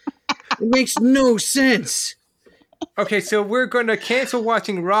sense. It makes no sense. Okay, so we're going to cancel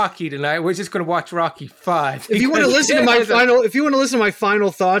watching Rocky tonight. We're just going to watch Rocky 5. If you want to listen to my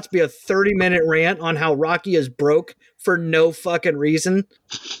final thoughts, be a 30-minute rant on how Rocky is broke for no fucking reason.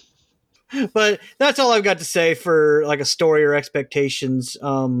 But that's all I've got to say for like a story or expectations.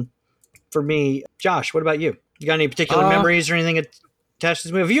 For me, Josh, what about you? You got any particular memories or anything attached to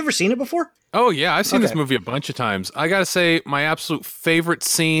this movie? Have you ever seen it before? Oh yeah, I've seen this movie a bunch of times. I gotta say, my absolute favorite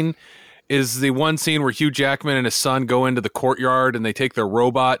scene is the one scene where Hugh Jackman and his son go into the courtyard and they take their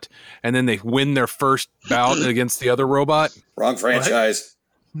robot and then they win their first bout against the other robot. Wrong franchise.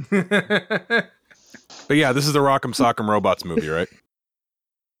 But yeah, this is the Rock'em Sock'em Robots movie, right?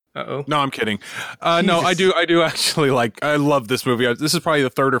 Uh-oh. No, I'm kidding. No, I do actually I love this movie. This is probably the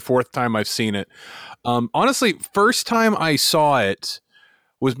third or fourth time I've seen it. Honestly, first time I saw it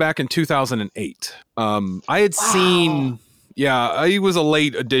was back in 2008. I had seen... Yeah, I was a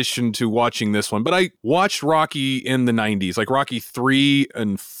late addition to watching this one, but I watched Rocky in the 90s, like Rocky 3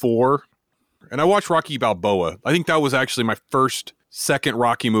 and 4, and I watched Rocky Balboa. I think that was actually my second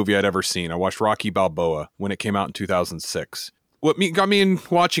Rocky movie I'd ever seen. I watched Rocky Balboa when it came out in 2006. What got me in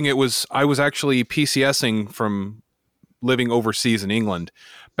watching it was I was actually PCSing from living overseas in England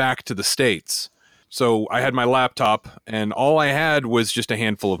back to the States. So I had my laptop, and all I had was just a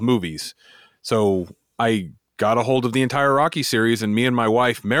handful of movies. So I got a hold of the entire Rocky series, and me and my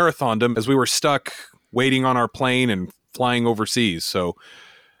wife marathoned them as we were stuck waiting on our plane and flying overseas. So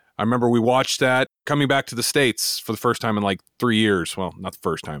I remember we watched that coming back to the States for the first time in like 3 years. Well, not the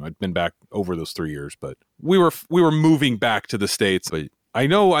first time. I'd been back over those 3 years, but we were moving back to the States. But I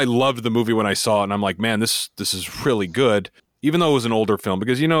know I loved the movie when I saw it, and I'm like, man, this is really good. Even though it was an older film,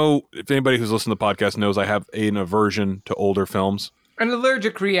 because, if anybody who's listened to the podcast knows I have an aversion to older films. An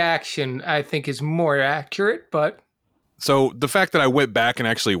allergic reaction, I think, is more accurate, but... So the fact that I went back and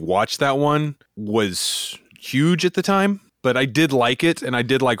actually watched that one was huge at the time, but I did like it, and I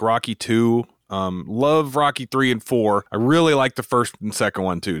did like Rocky 2. Love Rocky 3 and 4. I really like the first and second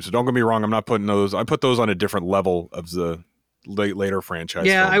one, too. So don't get me wrong, I'm not putting those... I put those on a different level of the later franchise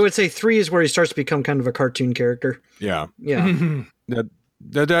Yeah, films. I would say 3 is where he starts to become kind of a cartoon character. Yeah. Yeah.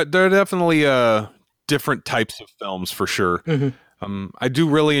 They're definitely different types of films, for sure. Mm-hmm. I do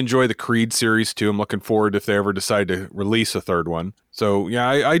really enjoy the Creed series too. I'm looking forward if they ever decide to release a third one. So yeah,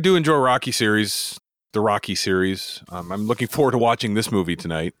 I do enjoy the Rocky series. I'm looking forward to watching this movie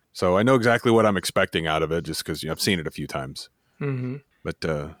tonight. So I know exactly what I'm expecting out of it, just because I've seen it a few times. Mm-hmm. But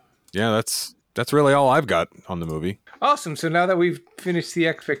yeah, that's really all I've got on the movie. Awesome. So now that we've finished the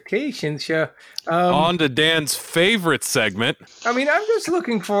expectations, on to Dan's favorite segment. I mean, I'm just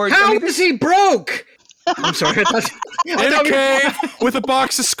looking forward. How is he broke? I'm sorry. In a cave with a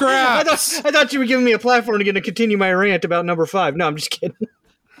box of scraps. I thought you were giving me a platform to continue my rant about number 5. No, I'm just kidding.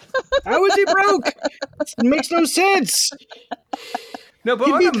 How is he broke? It makes no sense. No, but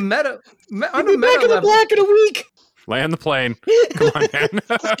on a meta back in the black in a week. Land the plane. Come on, Dan.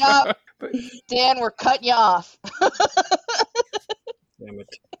 Stop. Dan, we're cutting you off. Damn it.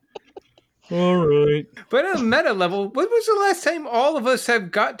 All right. But on a meta level, when was the last time all of us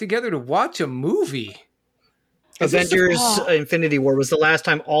have got together to watch a movie? Avengers Infinity War was the last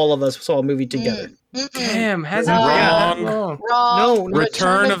time all of us saw a movie together. Damn, hasn't been Wrong. that long. No,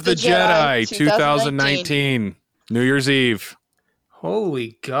 Return of the Jedi 2019. New Year's Eve.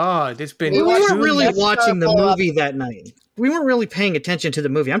 Holy God, it's been... We weren't 2 really years. watching the movie that night. We weren't really paying attention to the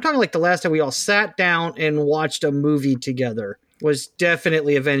movie. I'm talking like the last time we all sat down and watched a movie together was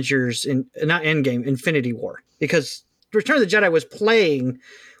definitely Avengers, not Endgame, Infinity War. Because Return of the Jedi was playing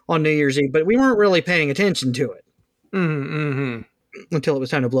on New Year's Eve, but we weren't really paying attention to it. Until it was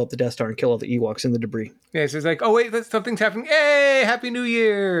time to blow up the Death Star and kill all the Ewoks and the debris. Yeah, so it's like, oh wait, something's happening. Hey, Happy New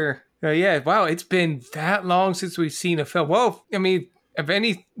Year! Yeah, wow, it's been that long since we've seen a film. Well, I mean, if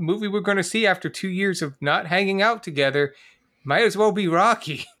any movie we're going to see after 2 years of not hanging out together, might as well be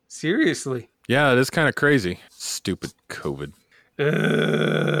Rocky. Seriously. Yeah, it is kind of crazy. Stupid COVID.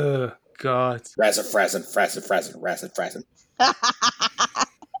 God. Frazzin.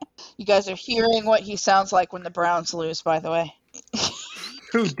 You guys are hearing what he sounds like when the Browns lose, by the way.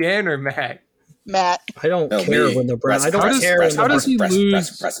 Who, Dan or Matt? Matt. I don't care when the Browns... I don't care when How does he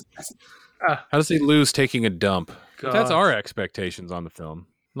lose? How How does he lose taking a dump? God. That's our expectations on the film.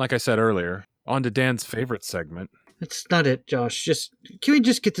 Like I said earlier, on to Dan's favorite segment. That's not it, Josh. Can we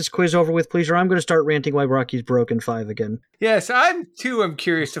just get this quiz over with, please? Or I'm going to start ranting why Rocky's broke in 5 again. Yes, I'm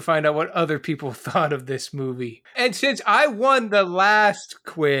curious to find out what other people thought of this movie. And since I won the last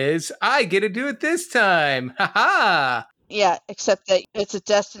quiz, I get to do it this time. Ha ha! Yeah, except that it's a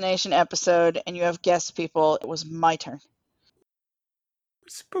destination episode and you have guest people. It was my turn.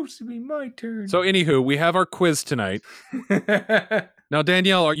 It's supposed to be my turn. So, anywho, we have our quiz tonight. Now,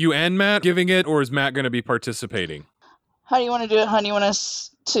 Danielle, are you and Matt giving it, or is Matt going to be participating? How do you want to do it, hon? You want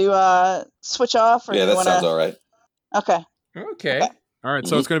us to switch off? Or Yeah, you that wanna... sounds all right. Okay. All right,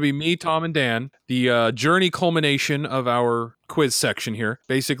 so it's going to be me, Tom, and Dan. The journey culmination of our quiz section here.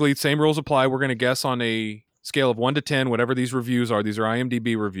 Basically, same rules apply. We're going to guess on a scale of 1 to 10, whatever these reviews are. These are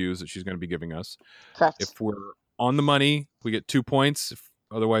IMDb reviews that she's going to be giving us. Correct. If we're on the money, we get 2 points.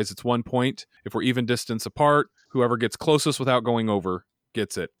 Otherwise, it's 1 point. If we're even distance apart, whoever gets closest without going over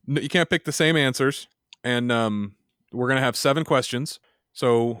gets it. You can't pick the same answers. And we're going to have 7 questions.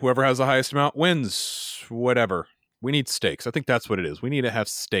 So whoever has the highest amount wins. Whatever. We need stakes. I think that's what it is. We need to have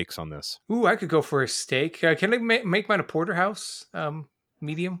stakes on this. Ooh, I could go for a steak. Can I make mine a porterhouse?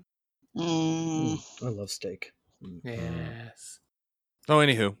 Medium? I love steak. Yes. So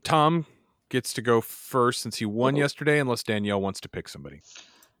anywho, Tom gets to go first since he won yesterday, unless Danielle wants to pick somebody.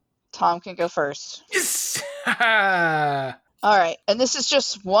 Tom can go first. Yes! All right. And this is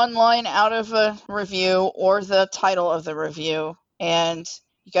just one line out of a review or the title of the review. And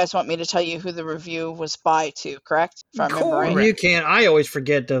you guys want me to tell you who the review was by too, correct? If I remember right. You can. I always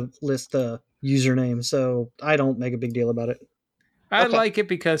forget to list the username, so I don't make a big deal about it. I like it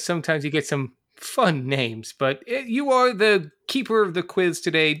because sometimes you get some fun names, but you are the keeper of the quiz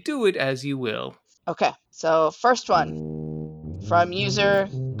today. Do it as you will. Okay. So first one from user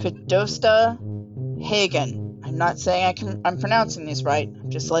Kadosta Hagen. I'm not saying I'm pronouncing these right. I'm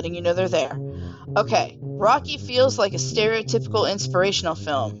just letting you know they're there. Okay. Rocky feels like a stereotypical inspirational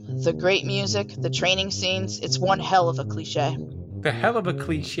film. The great music, the training scenes, it's one hell of a cliche. The hell of a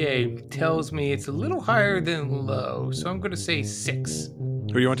cliche tells me it's a little higher than low, so I'm going to say 6. Who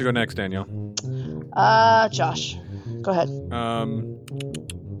do you want to go next, Danielle? Josh. Go ahead. I'm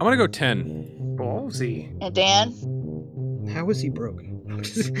going to go 10. Ballsy. And Dan? How is he broke?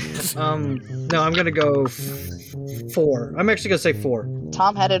 No, I'm going to go 4. I'm actually going to say 4.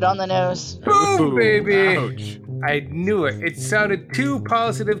 Tom had it on the nose. Boom, baby! Ouch. I knew it. It sounded too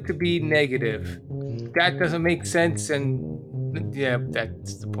positive to be negative. That doesn't make sense, and yeah,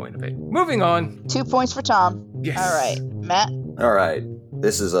 that's the point of it. Moving on. 2 points for Tom. Yes. All right. Matt? All right.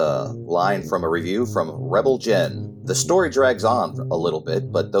 This is a line from a review from Rebel Jen. The story drags on a little bit,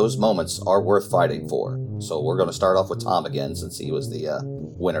 but those moments are worth fighting for. So we're going to start off with Tom again, since he was the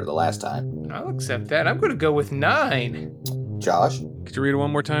winner the last time. I'll accept that. I'm going to go with 9. Josh? Could you read it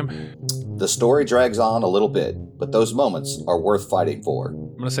one more time? The story drags on a little bit, but those moments are worth fighting for.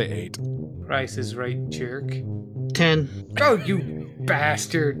 I'm going to say 8. Price is right, jerk. 10. Oh, you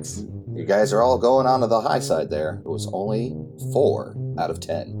bastards. You guys are all going on to the high side there. It was only 4 out of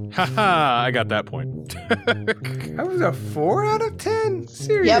 10. Haha, I got that point. That was a 4 out of 10?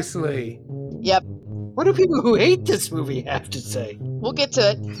 Seriously? Yep. What do people who hate this movie have to say? We'll get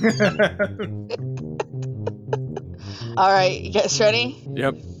to it. All right. You guys ready?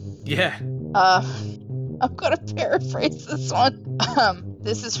 Yep. Yeah. I'm going to paraphrase this one.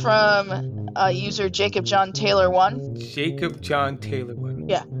 This is from user Jacob John Taylor 1. Jacob John Taylor 1.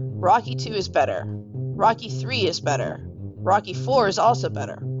 Yeah. Rocky 2 is better. Rocky 3 is better. Rocky 4 is also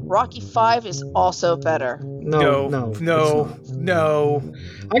better. Rocky 5 is also better. No.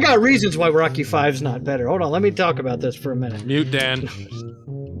 I got reasons why Rocky 5's not better. Hold on, let me talk about this for a minute. Mute Dan.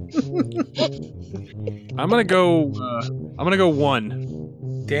 I'm gonna go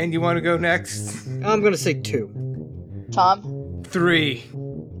 1. Dan, you want to go next? I'm gonna say 2. Tom? 3.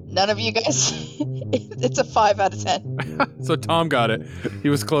 None of you guys? It's a 5 out of 10. So Tom got it. He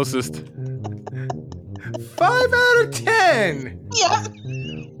was closest. 5 out of 10! Yeah.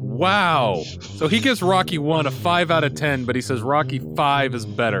 Wow. So he gives Rocky 1 a 5 out of 10, but he says Rocky 5 is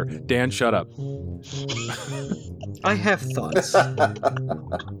better. Dan, shut up. I have thoughts.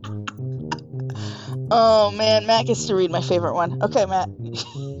 Oh, man. Matt gets to read my favorite one. Okay, Matt.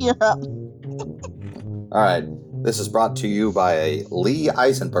 You're up. All right. This is brought to you by Lee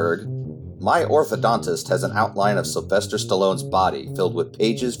Eisenberg. My orthodontist has an outline of Sylvester Stallone's body filled with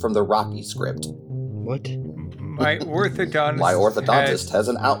pages from the Rocky script. What? My orthodontist has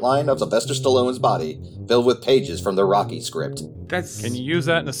an outline of Sylvester Stallone's body filled with pages from the Rocky script. Can you use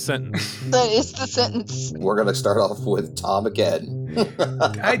that in a sentence? That is the sentence. We're going to start off with Tom again.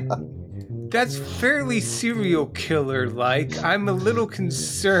 That's fairly serial killer-like. I'm a little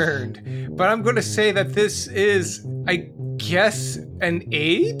concerned, but I'm going to say that this is, I guess, an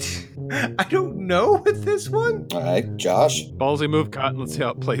 8? I don't know with this one. All right, Josh? Ballsy move, Cotton. Let's see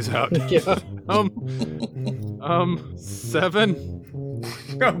how it plays out. Yeah.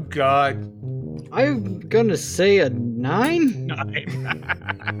 7? Oh, God. I'm gonna say a 9?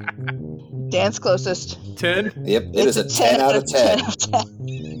 9. Dan's closest. 10. Yep, it is a 10 out of 10. 10 out of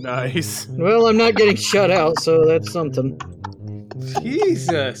 10. Nice. Well, I'm not getting shut out, so that's something.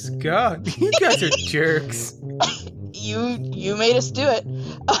 Jesus, God, you guys are jerks. You made us do it.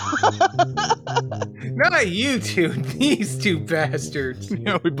 Not you two, these two bastards.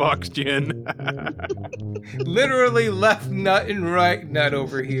 Yeah, we boxed you in. Literally left nut and right nut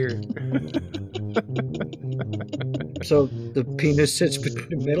over here. So the penis sits in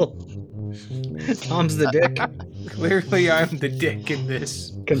the middle. Tom's the dick. Clearly, I'm the dick in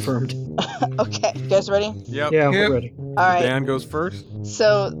this. Confirmed. Okay, you guys ready? Yep. Yeah, Yep. we're ready. All right. Dan goes first.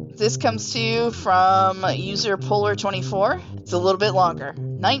 So this comes to you from user Polar24. It's a little bit longer.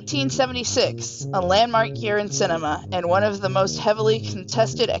 1976, a landmark year in cinema and one of the most heavily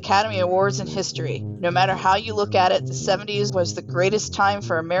contested Academy Awards in history. No matter how you look at it, the 70s was the greatest time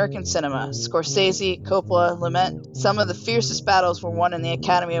for American cinema. Scorsese, Coppola, Lumet, some of the fiercest battles were won in the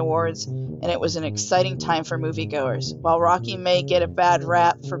Academy Awards, and it was an exciting time for moviegoers. While Rocky may get a bad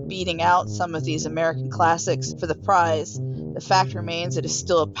rap for beating out some of these American classics for the prize, the fact remains it is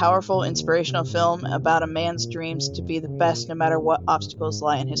still a powerful, inspirational film about a man's dreams to be the best no matter what obstacles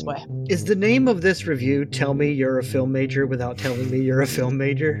lie in his way. Is the name of this review Tell Me You're a Film Major Without Telling Me You're a Film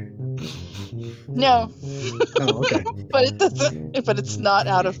Major? No, Oh, okay. but it doesn't. But it's not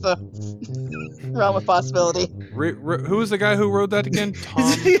out of the realm of possibility. Who was the guy who wrote that again? Tom.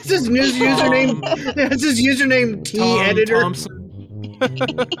 It's his news username. It's his username T Tom editor. Thompson.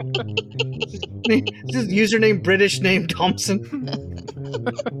 It's his username British name Thompson.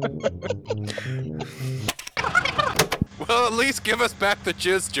 Well, at least give us back the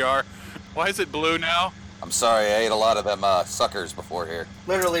jizz jar. Why is it blue now? I'm sorry, I ate a lot of them suckers before here.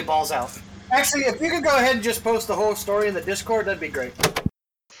 Literally balls out. Actually, if you could go ahead and just post the whole story in the Discord, that'd be great.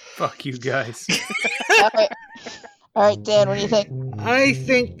 Fuck you guys. All right, Dan, what do you think? I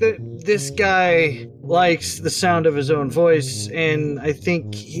think that this guy likes the sound of his own voice, and I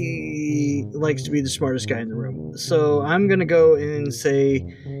think he likes to be the smartest guy in the room. So I'm gonna go and say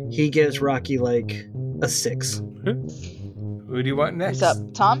he gives Rocky like a 6. Who do you want next? What's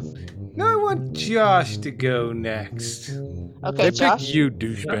up, Tom? No, I want Josh to go next. Okay, They Josh. picked you,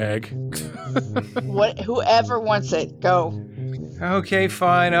 douchebag. Whoever wants it, go. Okay,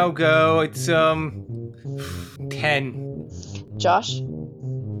 fine, I'll go. It's 10. Josh,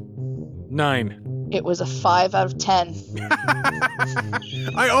 9. it was a 5 out of 10.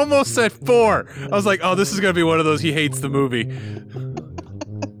 I almost said 4. I was like, oh, this is going to be one of those he hates the movie.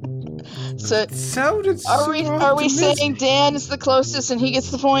 So Sounded are we optimistic. saying Dan is the closest and he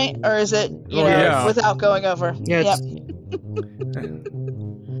gets the point, or is it yeah. without going over? Yeah, Yep. it's-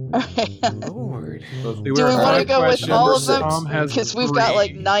 All right. Lord. Do we want to go with all of them? Tom has Because we've got 3.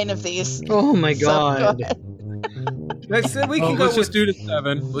 like 9 of these. Oh my So, god. go ahead. We can go Let's just with... do to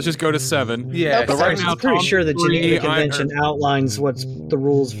 7. Let's just go to 7. Yeah, But right I'm now, pretty Tom's sure the 3, Geneva Convention outlines what the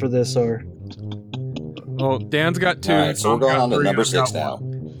rules for this are. Oh, Dan's got 2. All right, so we're going on to number 6 I've got now.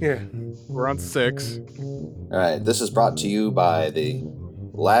 1. Yeah. We're on 6. All right, this is brought to you by the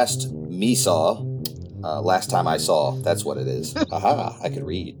Last Me Saw. Last Time I Saw, that's what it is. Aha, I can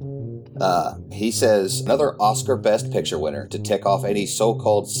read. He says, another Oscar Best Picture winner to tick off any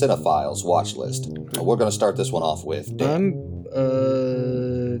so-called cinephiles watch list. We're going to start this one off with Dan.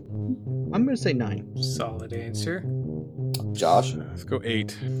 I'm gonna say 9. Solid answer. Josh, Let's go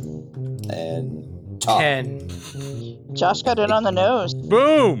 8. and Tom. 10. Josh got it on the nose.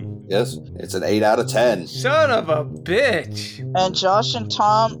 Boom! Yes, it's an 8 out of 10. Son of a bitch. And Josh and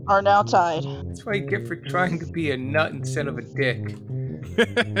Tom are now tied. That's what you get for trying to be a nut instead of a dick.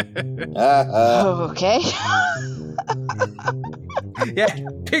 Okay. Yeah,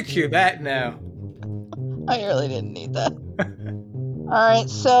 picture that now. I really didn't need that. Alright,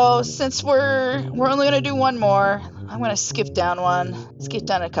 so since we're only gonna do one more, I'm gonna skip down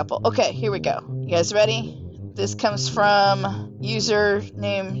a couple. Okay, here we go. You guys ready? This comes from user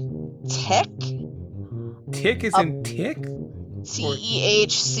named Tech? Tick is in tick?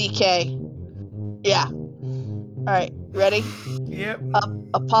 TEHCK. Yeah. Alright, ready? Yep.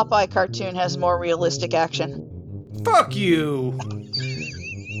 A Popeye cartoon has more realistic action. Fuck you.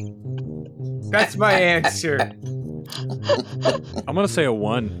 That's my answer. I'm going to say a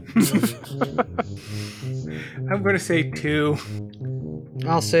 1. I'm gonna say 2.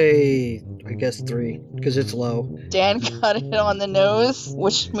 I'll say, I guess 3, because it's low. Dan got it on the nose,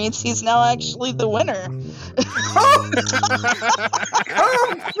 which means he's now actually the winner.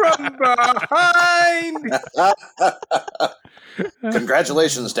 Come from behind!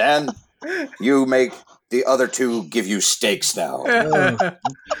 Congratulations, Dan. You make The other two give you steaks now.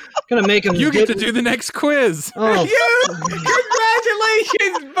 Gonna make him. You get to do the next quiz. Oh,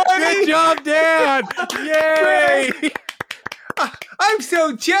 Congratulations, buddy! Good job, Dan! Yay! I'm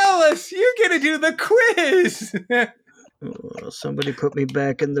so jealous. You're gonna do the quiz. somebody put me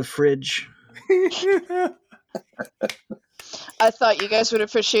back in the fridge. I thought you guys would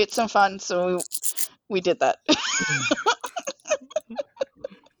appreciate some fun, so we did that.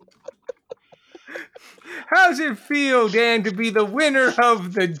 How's it feel, Dan, to be the winner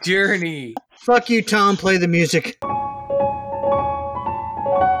of the journey? Fuck you, Tom. Play the music.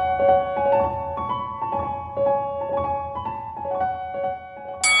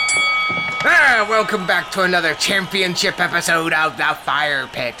 Welcome back to another championship episode of the Fire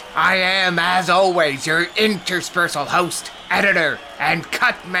Pit. I am, as always, your interspersal host, editor, and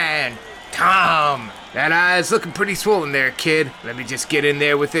cut man, Tom. That eye's looking pretty swollen there, kid. Let me just get in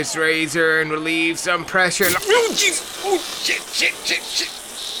there with this razor and relieve some pressure. Oh, jeez! Oh, shit!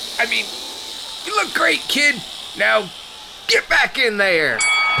 I mean, you look great, kid. Now, get back in there.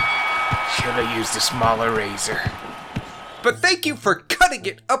 Should have used a smaller razor. But thank you for cutting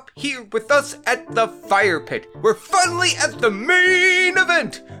it up here with us at the Fire Pit. We're finally at the main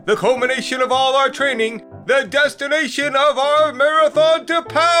event, the culmination of all our training, the destination of our marathon to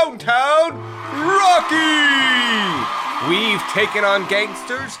Pound Town, Rocky! We've taken on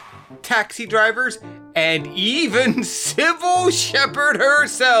gangsters, taxi drivers, and even Sybil Shepherd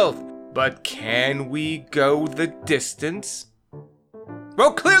herself. But can we go the distance?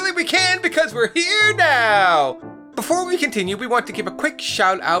 Well, clearly we can, because we're here now! Before we continue, we want to give a quick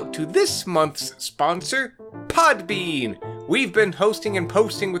shout out to this month's sponsor, Podbean. We've been hosting and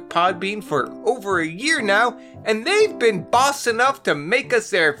posting with Podbean for over a year now, and they've been boss enough to make us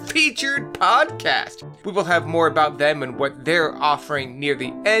their featured podcast. We will have more about them and what they're offering near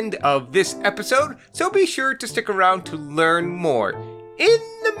the end of this episode, so be sure to stick around to learn more. In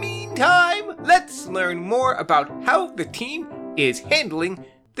the meantime, let's learn more about how the team is handling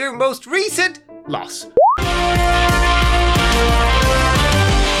their most recent loss.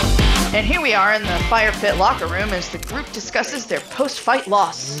 And here we are in the Fire Pit locker room as the group discusses their post-fight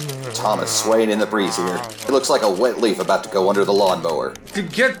loss. Tom is swaying in the breeze here. It looks like a wet leaf about to go under the lawnmower. To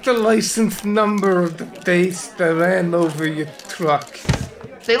get the license number of the face that ran over your truck.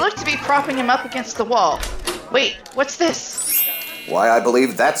 They look to be propping him up against the wall. Wait, what's this? Why, I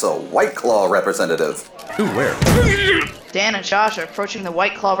believe that's a White Claw representative. Who, where? Dan and Josh are approaching the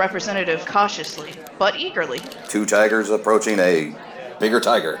White Claw representative cautiously, but eagerly. Two tigers approaching a bigger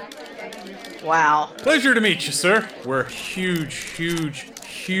tiger. Wow. Pleasure to meet you, sir. We're huge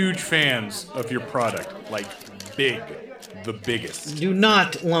fans of your product. Like, big. The biggest. Do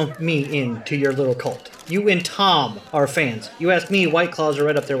not lump me into your little cult. You and Tom are fans. You ask me, White Claws are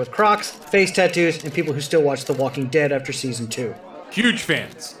right up there with Crocs, face tattoos, and people who still watch The Walking Dead after season 2. Huge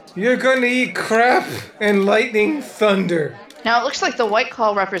fans. You're gonna eat crap and lightning thunder. Now it looks like the White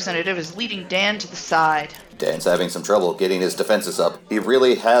Claw representative is leading Dan to the side. Dan's having some trouble getting his defenses up. He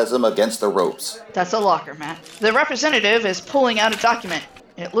really has him against the ropes. That's a locker, Matt. The representative is pulling out a document.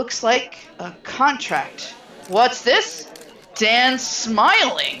 It looks like a contract. What's this? Dan's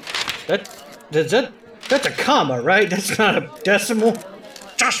smiling. That's a comma, right? That's not a decimal.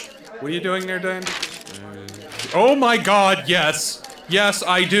 Josh! What are you doing there, Dan? Oh my god, yes. Yes,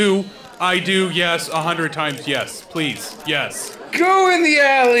 I do. Yes, 100 times yes. Please, yes. Go in the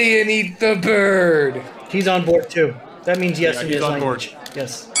alley and eat the bird. He's on board too. That means yes in he's his on language. board.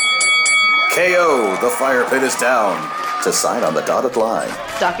 Yes. KO, the Fire Pit is down. To sign on the dotted line.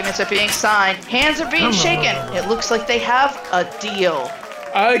 Documents are being signed. Hands are being shaken. It looks like they have a deal.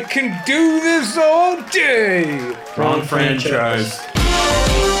 I can do this all day. Wrong franchise.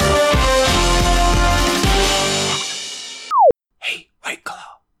 Hey, White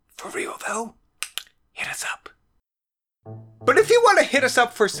Claw, for real though, hit us up. But if you want to hit us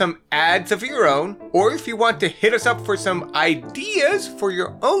up for some ads of your own, or if you want to hit us up for some ideas for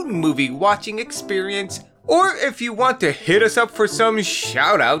your own movie watching experience, or if you want to hit us up for some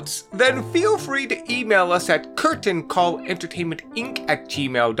shoutouts, then feel free to email us at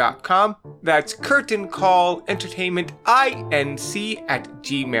curtaincallentertainmentinc@gmail.com. That's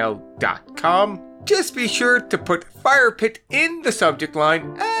curtaincallentertainmentinc@gmail.com. Just be sure to put Fire Pit in the subject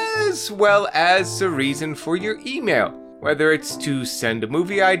line, as well as the reason for your email. Whether it's to send a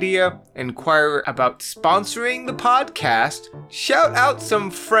movie idea, inquire about sponsoring the podcast, shout out some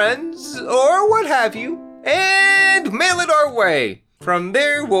friends, or what have you, and mail it our way. From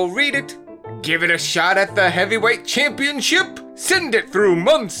there, we'll read it, give it a shot at the heavyweight championship, send it through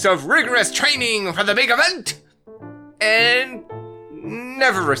months of rigorous training for the big event, and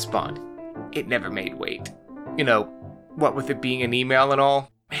never respond. it never made weight. You know, what with it being an email and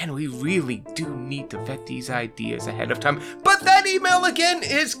all. Man, we really do need to vet these ideas ahead of time. But that email again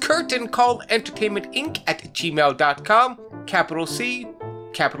is curtaincallentertainmentinc@gmail.com. Capital C,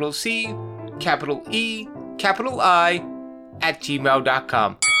 capital C, capital E, capital I,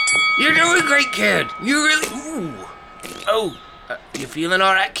 @gmail.com. You're doing great, kid. You really... Ooh. Oh, you feeling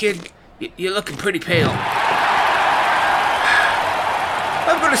all right, kid? You're looking pretty pale.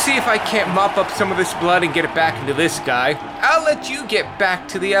 I'm going to see if I can't mop up some of this blood and get it back into this guy. I'll let you get back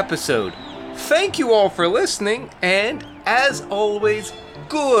to the episode. Thank you all for listening, and as always,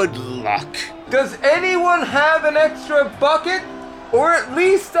 good luck. Does anyone have an extra bucket? Or at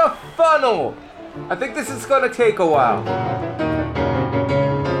least a funnel? I think this is going to take a while.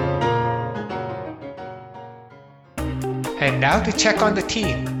 And now to check on the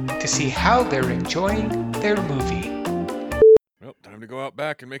team to see how they're enjoying their movie. Well, time to go out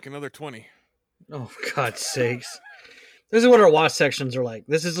back and make another 20. Oh, God's sakes. This is what our watch sections are like.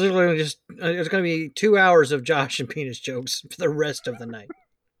 This is literally just, it's going to be 2 hours of Josh and penis jokes for the rest of the night.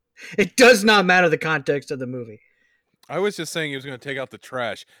 It does not matter the context of the movie. I was just saying he was going to take out the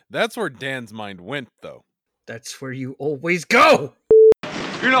trash. That's where Dan's mind went, though. That's where you always go.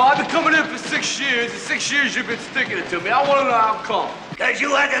 You know, I've been coming in for 6 years, and 6 years you've been sticking it to me. I want to know how come. Because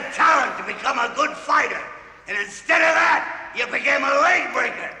you had the talent to become a good fighter. And instead of that, you became a leg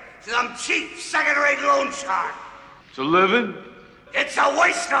breaker. Some cheap, second-rate loan shark. It's a living? It's a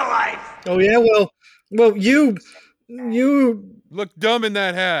waste of life. Oh, yeah? Well, you look dumb in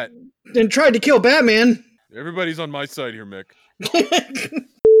that hat. And tried to kill Batman. Everybody's on my side here, Mick.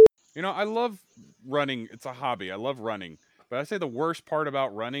 You know, I love running. It's a hobby. I love running. But I say the worst part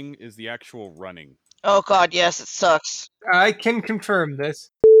about running is the actual running. Oh, God, yes, it sucks. I can confirm this.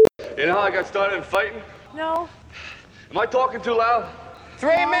 You know how I got started in fighting? No. Am I talking too loud?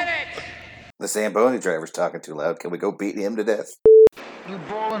 3 minutes. The Zamboni driver's talking too loud. Can we go beat him to death? You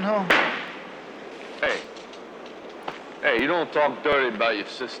bowling home? Hey, you don't talk dirty about your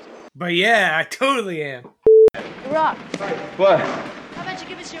sister. But yeah, I totally am. Rock. What? How about you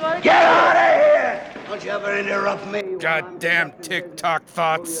give us your other... Get out of here! Don't you ever interrupt me. Goddamn TikTok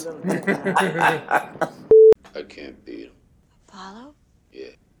thoughts. I can't beat him. Apollo? Yeah,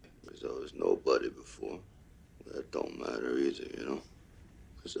 because I was nobody before. That don't matter either, you know?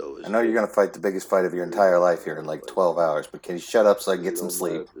 I know you're going to fight the biggest fight of your entire life here in like 12 hours, but can you shut up so I can get some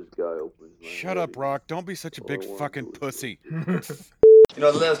sleep? Shut up, Rock. Don't be such a big fucking pussy. You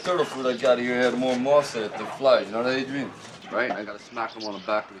know, the last turtle fruit I got here had more moss in it than flies. You know that, Adrian? Right? I gotta smack them on the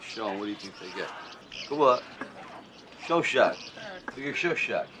back of the show, and what do you think they get? Go what? Show shot. You get show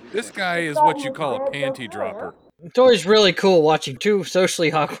shot. This guy is what you call a panty dropper. It's always really cool watching two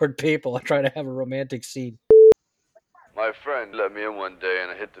socially awkward people try to have a romantic scene. My friend let me in one day,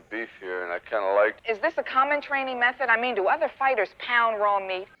 and I hit the beef here, and I kind of liked... Is this a common training method? I mean, do other fighters pound raw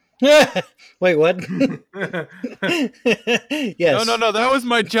meat? Wait, what? Yes. No. That was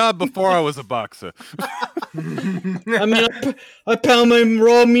my job before I was a boxer. I mean, I pound my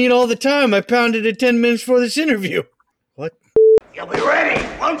raw meat all the time. I pounded it 10 minutes before this interview. What? You'll be ready,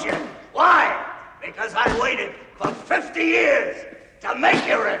 won't you? Why? Because I waited for 50 years to make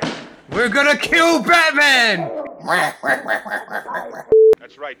you ready. We're gonna kill Batman!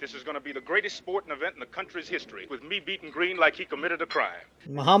 That's right. This is going to be the greatest sporting event in the country's history, with me beating Green like he committed a crime.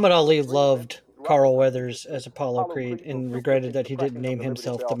 Muhammad Ali loved Carl Weathers as Apollo Creed and regretted that he didn't name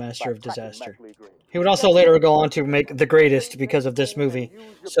himself the Master of Disaster. He would also later go on to make The Greatest because of this movie.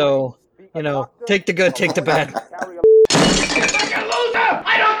 So, you know, take the good, take the bad. You fucking loser!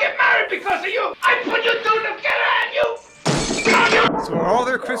 I don't get married because of you! I put you through the killer and you! So are all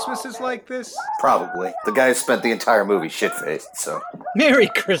their Christmases like this? Probably. The guy spent the entire movie shit-faced, so... Merry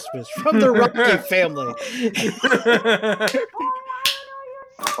Christmas from the Rocky family.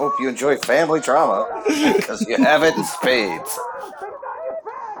 I hope you enjoy family drama, because you have it in spades.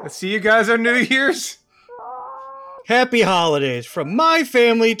 Let's see you guys on New Year's. Happy holidays from my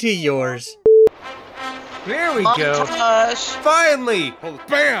family to yours. There we go. Montage. Finally.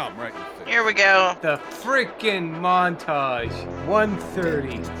 Bam! Right. Here we go. The frickin' montage.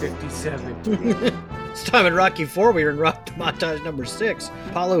 1:30:57. This time in Rocky 4, we were in montage number 6.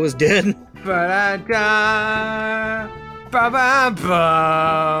 Apollo was dead. Ba-da-da.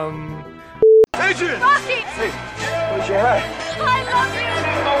 Ba-ba-bum. Adrian! Rocky! Hey, where's your hat? I love you!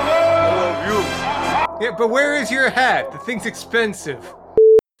 I love you. Yeah, but where is your hat? The thing's expensive.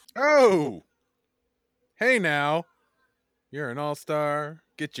 Oh! Hey now. You're an all-star.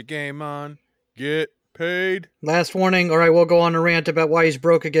 Get your game on. Get paid. Last warning, or I will go on a rant about why he's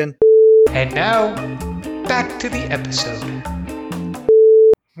broke again. And now, back to the episode.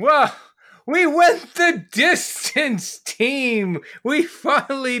 We went the distance, team. We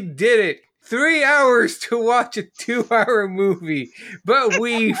finally did it. 3 hours to watch a 2-hour movie, but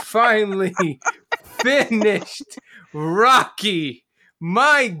we finally finished Rocky.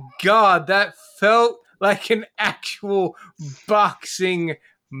 My God, that felt like an actual boxing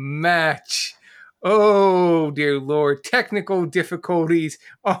match. Oh, dear Lord. Technical difficulties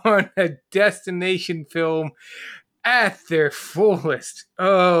on a destination film at their fullest.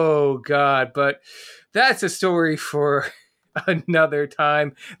 Oh, God. But that's a story for another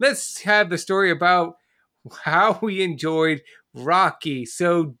time. Let's have the story about how we enjoyed Rocky.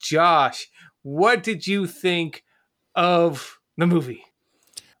 So, Josh, what did you think of the movie?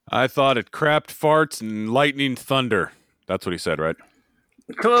 I thought it crapped farts and lightning thunder. That's what he said, right?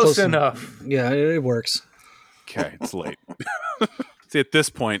 Close enough. Yeah, it works. Okay, it's late. See, at this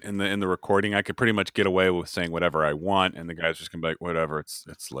point in the recording, I could pretty much get away with saying whatever I want, and the guy's just gonna be like, "Whatever,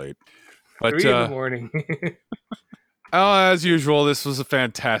 it's late." But 3 in the morning. as usual, this was a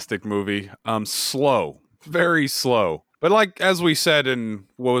fantastic movie. Slow, very slow. But like as we said in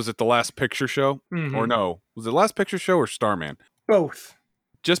what was it, the Last Picture Show, Mhm. or no, was it Last Picture Show or Starman? Both.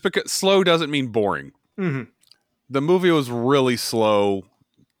 Just because slow doesn't mean boring. Mhm. The movie was really slow,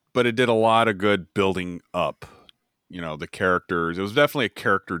 but it did a lot of good building up. You know, the characters. It was definitely a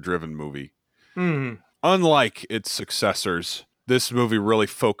character-driven movie. Mhm. Unlike its successors, this movie really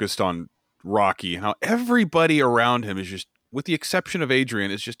focused on Rocky and how everybody around him is just, with the exception of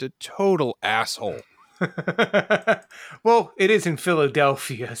Adrian, is just a total asshole. Well, it is in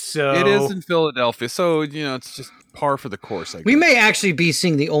Philadelphia, so... It is in Philadelphia, so, you know, it's just par for the course, I guess. We may actually be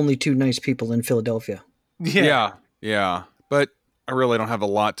seeing the only two nice people in Philadelphia. Yeah. But I really don't have a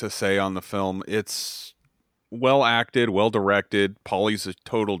lot to say on the film. It's well acted, well directed. Paulie's a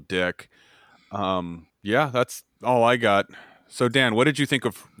total dick. Yeah, that's all I got. So, Dan, what did you think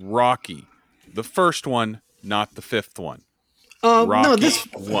of Rocky? The first one, not the fifth one. Rocky No, this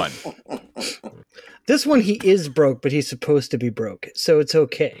one. This one he is broke, but he's supposed to be broke, so it's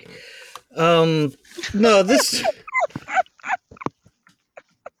okay. No, this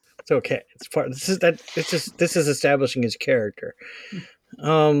it's okay. It's part. This is establishing his character.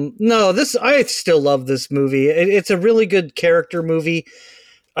 No, I still love this movie. It's a really good character movie.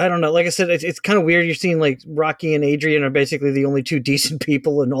 I don't know. Like I said, it's kind of weird. You're seeing like Rocky and Adrian are basically the only two decent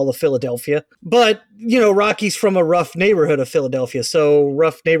people in all of Philadelphia. But, you know, Rocky's from a rough neighborhood of Philadelphia. So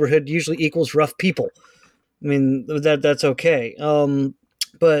rough neighborhood usually equals rough people. I mean, that's okay.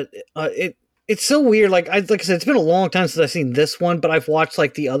 But it's so weird. Like I said, it's been a long time since I've seen this one, but I've watched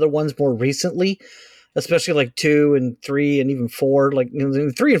like the other ones more recently, especially like 2 and 3 and even 4. Like, you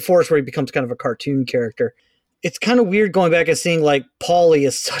know, 3 and 4 is where he becomes kind of a cartoon character. It's kind of weird going back and seeing like Paulie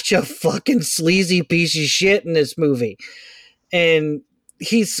is such a fucking sleazy piece of shit in this movie. And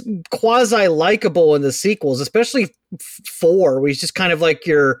he's quasi likable in the sequels, especially 4, where he's just kind of like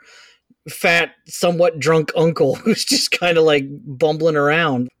your fat, somewhat drunk uncle who's just kind of like bumbling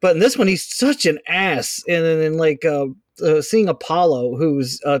around. But in this one, he's such an ass. And like seeing Apollo,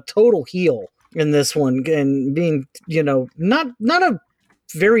 who's a total heel in this one, and being, you know, not a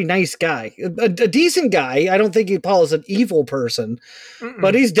very nice guy, a decent guy. I don't think Apollo's an evil person,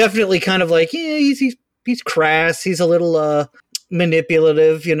 but he's definitely kind of like, yeah, he's crass. He's a little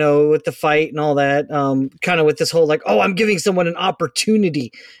manipulative, you know, with the fight and all that. Kind of with this whole like, oh, I'm giving someone an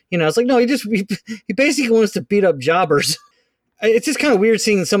opportunity. You know, it's like, no, he basically wants to beat up jobbers. It's just kind of weird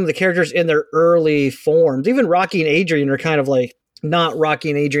seeing some of the characters in their early forms. Even Rocky and Adrian are kind of like not Rocky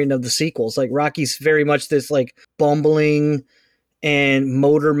and Adrian of the sequels. Like Rocky's very much this like bumbling and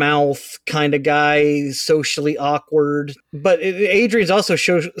motor mouth kind of guy, socially awkward. But Adrian's also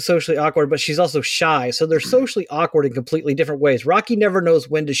socially awkward, but she's also shy. So they're socially awkward in completely different ways. Rocky never knows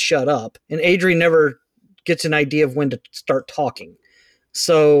when to shut up, and Adrian never gets an idea of when to start talking.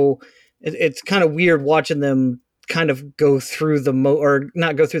 So it's kind of weird watching them kind of go through or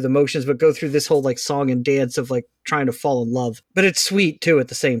not go through the motions, but go through this whole like song and dance of like trying to fall in love. But it's sweet too at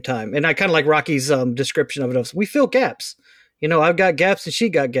the same time. And I kind of like Rocky's description of it. We fill gaps. You know, I've got gaps and she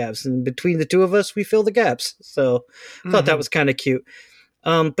got gaps, and between the two of us, we fill the gaps. So I thought that was kind of cute.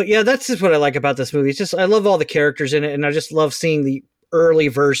 But yeah, that's just what I like about this movie. It's just, I love all the characters in it, and I just love seeing the early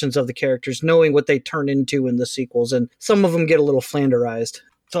versions of the characters, knowing what they turn into in the sequels, and some of them get a little flanderized.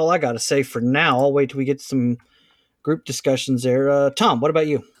 That's all I got to say for now. I'll wait till we get some group discussions there. Tom, what about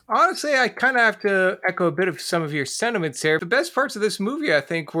you? Honestly, I kind of have to echo a bit of some of your sentiments there. The best parts of this movie, I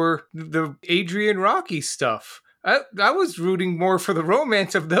think, were the Adrian Rocky stuff. I was rooting more for the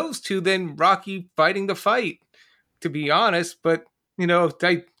romance of those two than Rocky fighting the fight, to be honest. But, you know,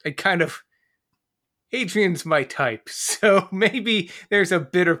 I kind of Adrian's my type, so maybe there's a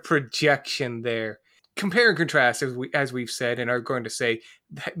bit of projection there. Compare and contrast, as we've said, and are going to say,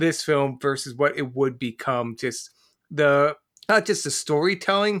 this film versus what it would become. Not just the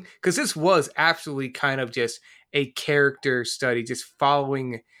storytelling, because this was absolutely kind of just a character study, just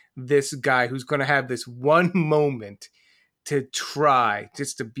following this guy who's going to have this one moment to try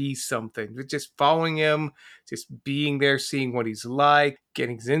just to be something, just following him, just being there, seeing what he's like,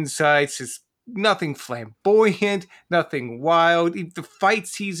 getting his insights, just nothing flamboyant, nothing wild. The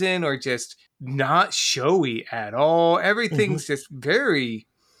fights he's in are just not showy at all. Everything's just very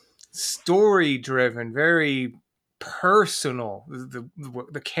story driven, very personal.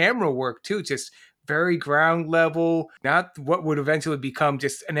 The camera work too, just very ground level, not what would eventually become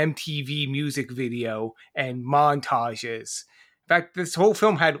just an MTV music video and montages. In fact, this whole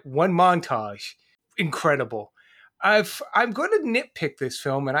film had one montage. Incredible. I'm going to nitpick this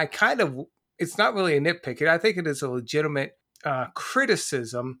film, and it's not really a nitpick. I think it is a legitimate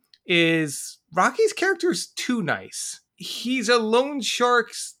criticism, is Rocky's character is too nice. He's a loan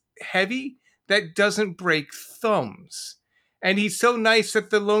shark's heavy that doesn't break thumbs. And he's so nice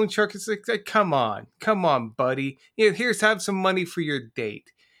that the loan shark is like, come on, buddy. Here's have some money for your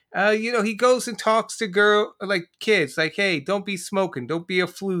date. He goes and talks to kids, like, hey, don't be smoking, don't be a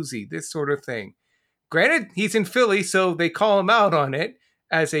floozy, this sort of thing. Granted, he's in Philly, so they call him out on it,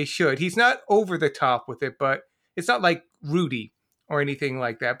 as they should. He's not over the top with it, but it's not like Rudy or anything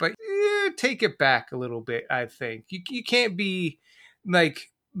like that. But take it back a little bit, I think. You can't be like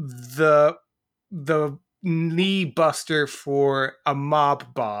the knee buster for a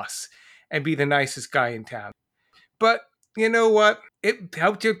mob boss and be the nicest guy in town. But you know what? It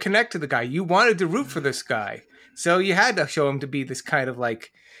helped you connect to the guy. You wanted to root for this guy. So you had to show him to be this kind of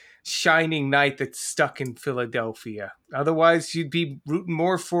like shining knight that's stuck in Philadelphia. Otherwise, you'd be rooting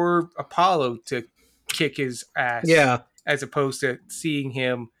more for Apollo to kick his ass. Yeah. As opposed to seeing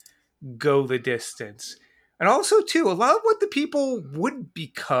him go the distance. And also, too, a lot of what the people would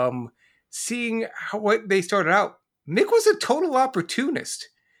become, seeing what they started out, Mick was a total opportunist.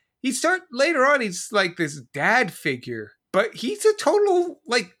 Later on, he's like this dad figure, but he's a total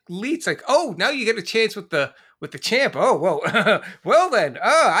like leech. Like, oh, now you get a chance with the champ. Oh, well, well then,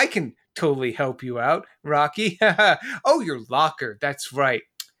 I can totally help you out, Rocky. Oh, your locker. That's right.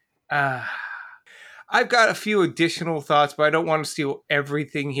 I've got a few additional thoughts, but I don't want to steal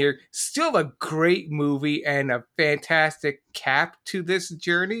everything here. Still a great movie and a fantastic cap to this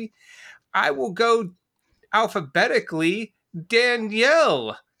journey. I will go alphabetically.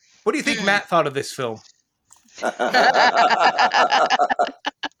 Danielle, what do you think Matt thought of this film?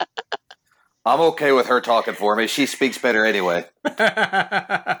 I'm okay with her talking for me. She speaks better anyway.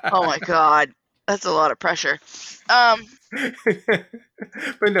 Oh my God. That's a lot of pressure. But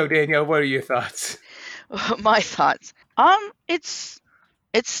no, Danielle, what are your thoughts? My thoughts. It's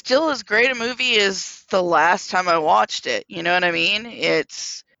still as great a movie as the last time I watched it. You know what I mean?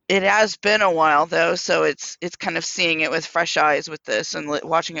 It has been a while though, so it's kind of seeing it with fresh eyes with this and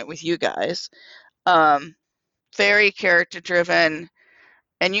watching it with you guys. Very character driven,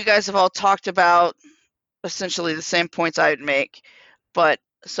 and you guys have all talked about essentially the same points I would make. But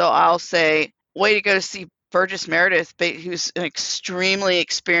so I'll say, way to go to see Burgess Meredith, who's an extremely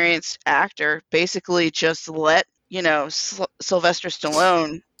experienced actor, basically just let, Sylvester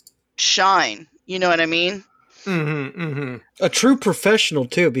Stallone shine. You know what I mean? Mm-hmm, mm-hmm. A true professional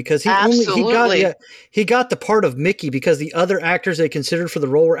too, because he got the part of Mickey because the other actors they considered for the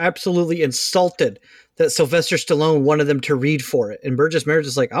role were absolutely insulted that Sylvester Stallone wanted them to read for it, and Burgess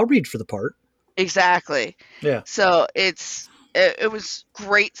Meredith's like, I'll read for the part. Exactly. Yeah. So it was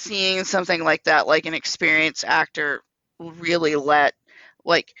great seeing something like that, like an experienced actor really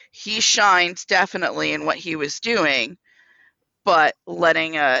he shined definitely in what he was doing, but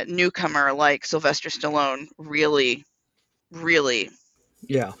letting a newcomer like Sylvester Stallone really, really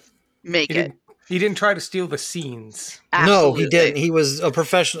make it. He didn't try to steal the scenes. Absolutely. No, he didn't. He was a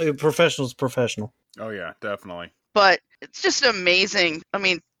professional. Professional's professional. Oh, yeah, definitely. But it's just amazing. I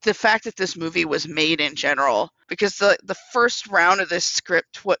mean, the fact that this movie was made in general, because the first round of this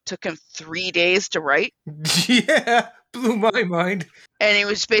script, took him 3 days to write? Yeah, blew my mind. And he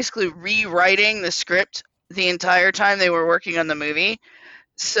was basically rewriting the script the entire time they were working on the movie.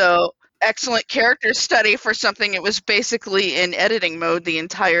 So, excellent character study for something it was basically in editing mode the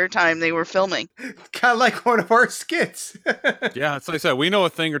entire time they were filming. Kind of like one of our skits. Yeah, as I said, we know a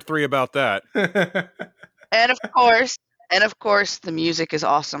thing or three about that. And of course, the music is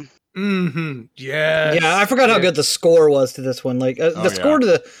awesome. Mm-hmm. Yes. Yeah, I forgot how good the score was to this one. Like the score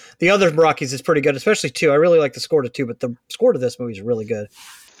to the other Rockies is pretty good, especially 2. I really like the score to 2, but the score to this movie is really good.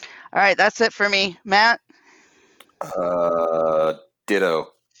 All right, that's it for me. Matt?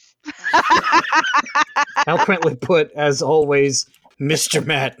 Ditto. Eloquently put, as always, Mr.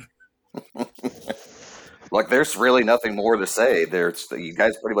 Matt. Like, there's really nothing more to say. You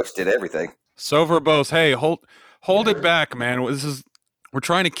guys pretty much did everything. So verbose. Hey, hold it back, man. We're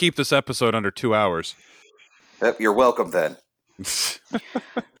trying to keep this episode under 2 hours. Yep, you're welcome then.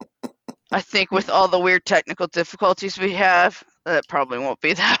 I think with all the weird technical difficulties we have, that probably won't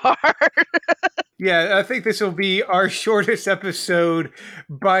be that hard. Yeah, I think this will be our shortest episode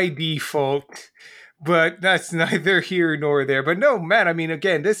by default. But that's neither here nor there. But no, Matt, I mean,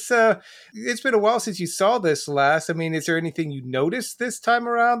 again, this it's been a while since you saw this last. I mean, is there anything you noticed this time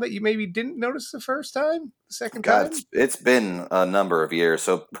around that you maybe didn't notice the first time, the second time? It's been a number of years,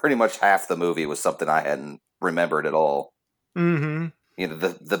 so pretty much half the movie was something I hadn't remembered at all. Mm-hmm. You know,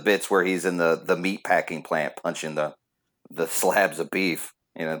 the bits where he's in the meat packing plant punching the slabs of beef.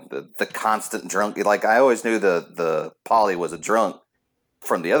 You know, the constant drunk. Like, I always knew the Polly was a drunk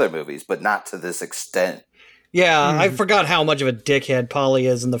from the other movies, but not to this extent. Yeah, I forgot how much of a dickhead Polly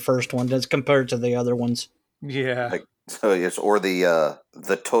is in the first one as compared to the other ones. Yeah. Like, so yes, or the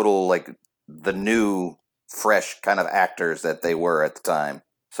total, like, the new fresh kind of actors that they were at the time.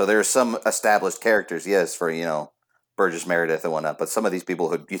 So there's some established characters, yes, for, you know, Burgess Meredith and whatnot, but some of these people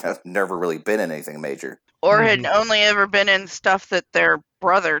who, you know, never really been in anything major. Or had only ever been in stuff that their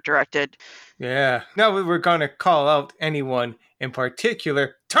brother directed. Yeah. No, we're going to call out anyone in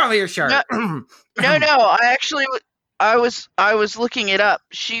particular. Talia Sharp. No, I was looking it up.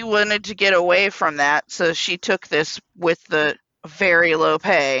 She wanted to get away from that, so she took this with the very low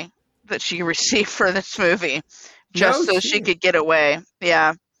pay that she received for this movie, just so she could get away.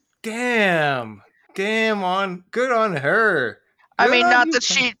 Yeah. Damn. Good on her. I mean, not that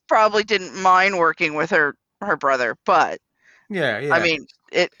she probably didn't mind working with her brother, but yeah. I mean,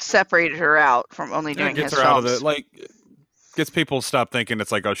 it separated her out from only doing his gets her films. out of the, like, gets people to stop thinking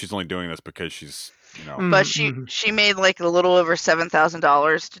it's like, oh, she's only doing this because she's, you know. But she made like a little over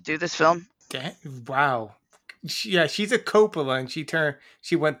 $7,000 to do this film. Wow. She's a Coppola, and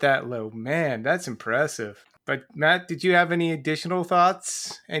she went that low. Man, that's impressive. But Matt, did you have any additional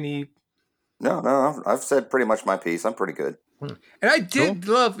thoughts? No, I've said pretty much my piece. I'm pretty good. And I did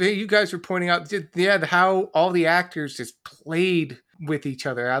love, you guys were pointing out, how all the actors just played with each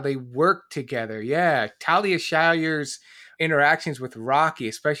other, how they worked together. Yeah, Talia Shire's interactions with Rocky,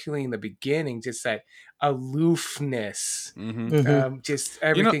 especially in the beginning, just that aloofness, just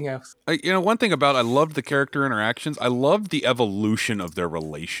everything else. One thing about, I loved the character interactions. I loved the evolution of their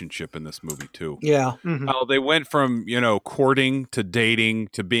relationship in this movie too. Yeah. How they went from, courting to dating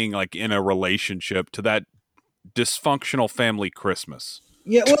to being like in a relationship to that dysfunctional family Christmas.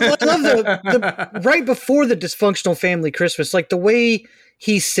 Yeah, well, I love the right before the dysfunctional family Christmas, like the way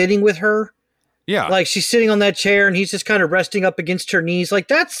he's sitting with her. Yeah. Like she's sitting on that chair and he's just kind of resting up against her knees. Like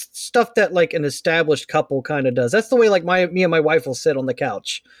that's stuff that like an established couple kind of does. That's the way like me and my wife will sit on the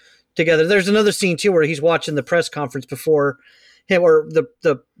couch together. There's another scene too where he's watching the press conference before him, or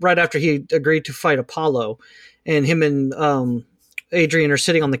the right after he agreed to fight Apollo, and him and Adrian are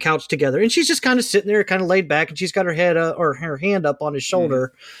sitting on the couch together, and she's just kind of sitting there, kind of laid back, and she's got her head or her hand up on his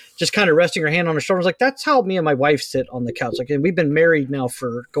shoulder, just kind of resting her hand on his shoulder. Like that's how me and my wife sit on the couch. Like, and we've been married now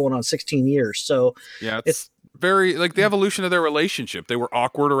for going on 16 years. So yeah, it's very like the evolution of their relationship. They were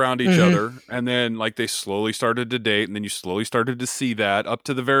awkward around each other, and then like they slowly started to date, and then you slowly started to see that up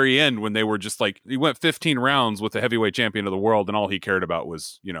to the very end when they were just like, he went 15 rounds with the heavyweight champion of the world, and all he cared about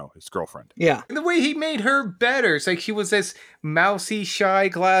was, his girlfriend. Yeah. And the way he made her better. It's like she was this mousy, shy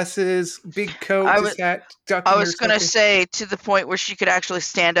glasses, big coat. I was going to say to the point where she could actually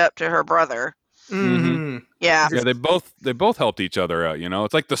stand up to her brother. Mm-hmm. Yeah. Yeah, they both helped each other out,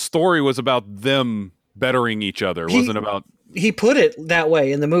 It's like the story was about them bettering each other. It wasn't about... He put it that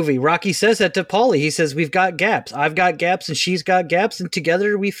way in the movie. Rocky says that to Paulie. He says, we've got gaps. I've got gaps and she's got gaps, and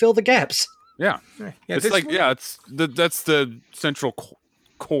together we fill the gaps. Yeah. It's like, that's the central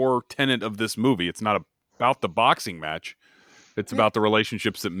core tenet of this movie. It's not about the boxing match. It's about the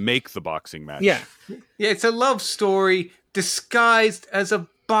relationships that make the boxing match. Yeah. Yeah, it's a love story disguised as a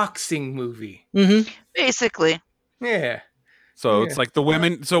boxing movie. Mm-hmm. Basically. Yeah. So it's like the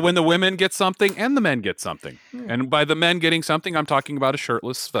women. So when the women get something and the men get something, and by the men getting something, I'm talking about a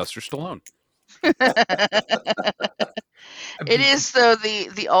shirtless Sylvester Stallone. It is though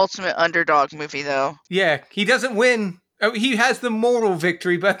the ultimate underdog movie though. Yeah, he doesn't win. Oh, he has the moral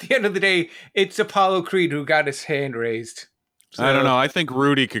victory, but at the end of the day, it's Apollo Creed who got his hand raised. So, I don't know. I think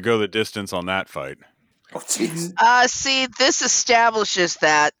Rudy could go the distance on that fight. Oh, jeez. See, this establishes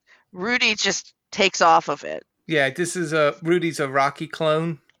that Rudy just takes off of it. Yeah, this is Rudy's a Rocky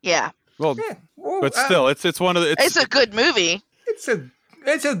clone. Yeah. Well, well, but still, it's one of the. It's a good movie. It's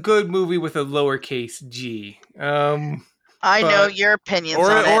a good movie with a lowercase g. I know your opinions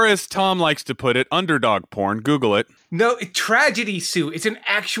on it. Or as Tom likes to put it, underdog porn. Google it. No, tragedy Sue. It's an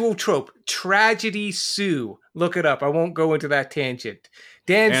actual trope. Tragedy Sue. Look it up. I won't go into that tangent.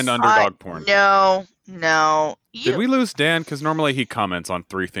 Dan and underdog porn. No. Did we lose Dan? Because normally he comments on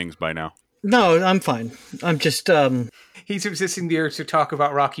 3 things by now. No, I'm fine. I'm just He's resisting the urge to talk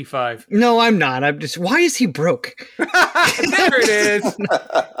about Rocky 5. No, I'm not. I'm just. Why is he broke? There it is.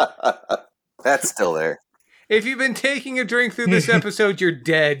 That's still there. If you've been taking a drink through this episode, you're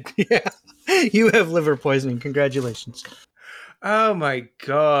dead. Yeah. You have liver poisoning. Congratulations. Oh my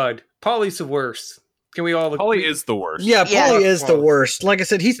god. Paulie's the worst. Can we all agree? Paulie is the worst. Yeah, Paulie is the worst. Like I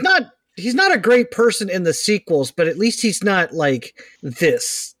said, he's not a great person in the sequels, but at least he's not like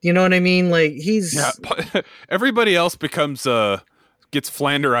this. You know what I mean? Like he's everybody else becomes gets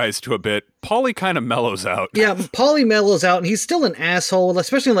flanderized to a bit. Paulie kind of mellows out. Yeah, Paulie mellows out, and he's still an asshole,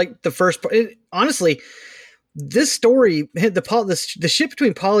 especially in like the first part. Honestly, this story, the shit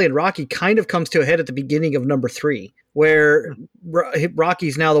between Paulie and Rocky kind of comes to a head at the beginning of number 3, where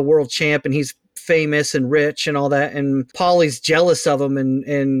Rocky's now the world champ and he's famous and rich and all that, and Paulie's jealous of him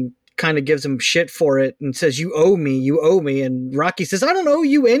and kind of gives him shit for it and says, you owe me. And Rocky says, I don't owe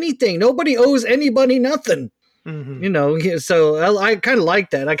you anything. Nobody owes anybody nothing. Mm-hmm. You know, so I kind of like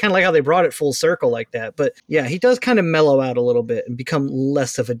that. I kind of like how they brought it full circle like that. But yeah, he does kind of mellow out a little bit and become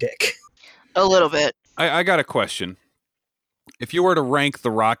less of a dick. A little bit. I got a question. If you were to rank the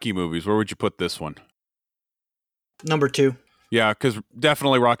Rocky movies, where would you put this one? Number 2. Yeah, because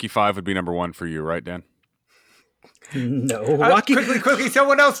definitely Rocky 5 would be number 1 for you, right, Dan? No, Rocky. Quickly,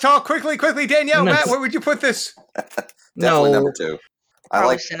 someone else talk. Quickly, Danielle, No. Matt, where would you put this? Definitely number 2. I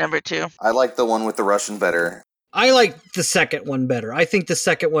like number 2. I like the one with the Russian better. I like the second one better. I think the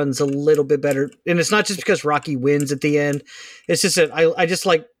second one's a little bit better, and it's not just because Rocky wins at the end. It's just that I just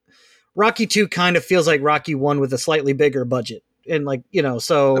like Rocky 2 kind of feels like Rocky 1 with a slightly bigger budget. And like, you know,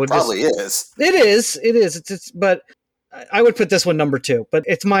 so it probably is. It is. It's but I would put this one number 2. But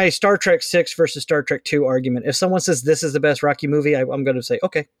it's my Star Trek 6 versus Star Trek 2 argument. If someone says this is the best Rocky movie, I'm going to say,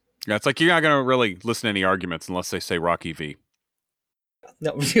 okay. Yeah, it's like you're not going to really listen to any arguments unless they say Rocky V.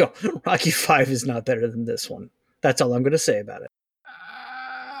 No, Rocky 5 is not better than this one. That's all I'm going to say about it.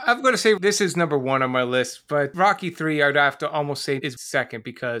 I'm going to say this is number 1 on my list, but Rocky 3, I'd have to almost say is second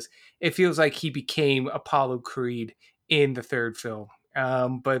because it feels like he became Apollo Creed in the third film.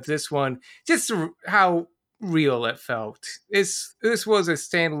 But this one, just how real it felt. This was a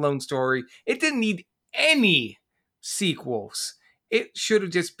standalone story. It didn't need any sequels. It should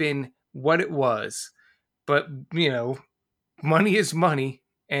have just been what it was. But, you know, money is money.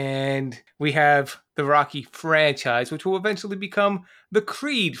 And we have the Rocky franchise, which will eventually become the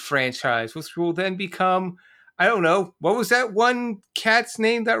Creed franchise, which will then become, I don't know, what was that one cat's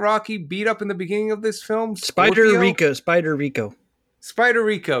name that Rocky beat up in the beginning of this film? Spider Rico. Spider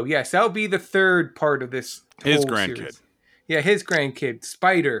Rico, yes. That'll be the third part of this His whole grandkid. series. Yeah, his grandkid,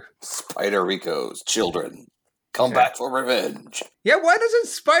 Spider. Spider Rico's children come back for revenge. Yeah, why doesn't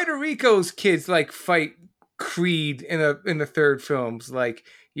Spider Rico's kids like fight Creed in the third films? Like,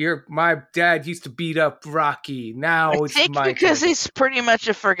 my dad used to beat up Rocky. Now it's my because turn. he's pretty much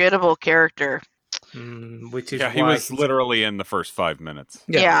a forgettable character. Which is he why was literally in the first 5 minutes.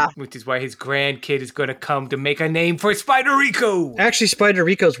 Yeah. Which is why his grandkid is going to come to make a name for Spider Rico. Actually, Spider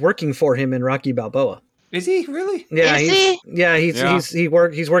Rico's working for him in Rocky Balboa. Is he really? Yeah, Is he? Yeah,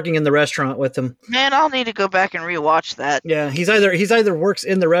 he's working in the restaurant with him. Man, I'll need to go back and rewatch that. Yeah, he's either works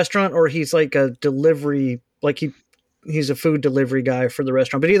in the restaurant or he's like a delivery, like he's a food delivery guy for the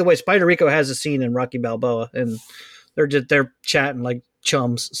restaurant. But either way, Spider Rico has a scene in Rocky Balboa, and they're chatting like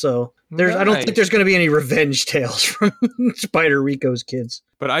chums. So I don't think there's going to be any revenge tales from Spider Rico's kids.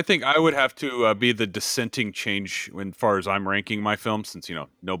 But I think I would have to be the dissenting change as far as I'm ranking my film, since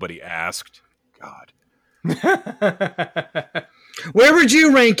nobody asked. God. Where would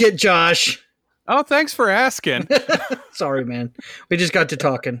you rank it, Josh? Oh, thanks for asking. Sorry, man. We just got to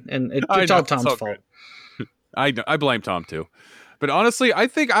talking, and it's all Tom's fault. I blame Tom too. But honestly, I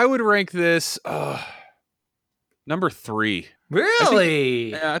think I would rank this number 3.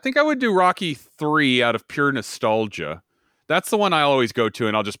 Really? I think I would do Rocky 3 out of pure nostalgia. That's the one I always go to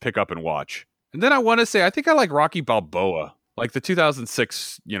and I'll just pick up and watch. And then I want to say, I think I like Rocky Balboa, like the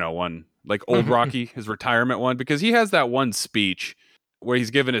 2006, one, like old Rocky, his retirement one, because he has that one speech where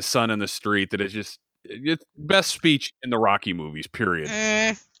he's giving his son in the street that is just it's best speech in the Rocky movies, period.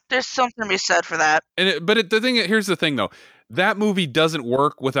 There's something to be said for that. Here's the thing though, that movie doesn't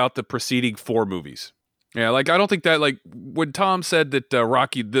work without the preceding 4 movies. Yeah, like I don't think that like when Tom said that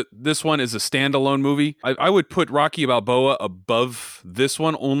Rocky, this one is a standalone movie. I would put Rocky Balboa above this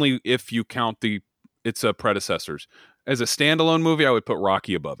one only if you count its predecessors. As a standalone movie, I would put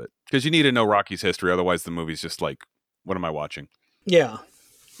Rocky above it because you need to know Rocky's history. Otherwise, the movie's just like, what am I watching? Yeah.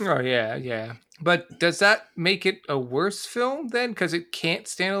 Oh yeah, yeah. But does that make it a worse film then? Because it can't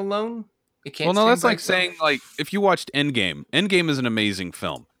stand alone. It can't. Well, no, stand that's by like itself? saying like if you watched Endgame. Endgame is an amazing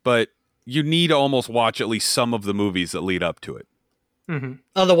film, but you need to almost watch at least some of the movies that lead up to it. Mm-hmm.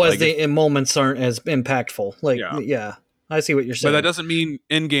 Otherwise, Like the moments aren't as impactful. Like, Yeah. yeah, I see what you're But saying. that doesn't mean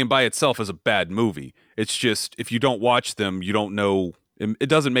Endgame by itself is a bad movie. It's just if you don't watch them, you don't know. It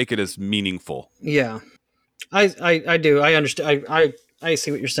doesn't make it as meaningful. Yeah, I do. I understand. I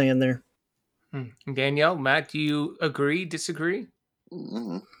see what you're saying there. Danielle, Matt, do you agree? Disagree?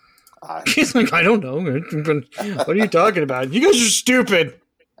 Mm-hmm. He's like, I don't know. What are you talking about? You guys are stupid.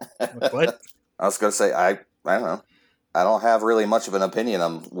 What? I was going to say, I don't know. I don't have really much of an opinion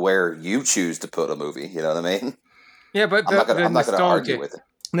on where you choose to put a movie. You know what I mean? Yeah, but I'm not going to nostalgia, argue with it.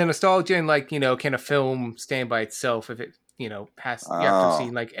 The nostalgia and like, can a film stand by itself if it, has you have to have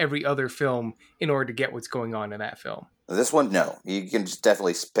seen like every other film in order to get what's going on in that film. This one, no. You can just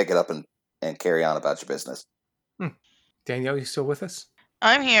definitely pick it up and carry on about your business. Danielle, you still with us?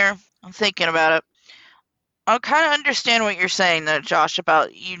 I'm here. I'm thinking about it. I kind of understand what you're saying, though, Josh,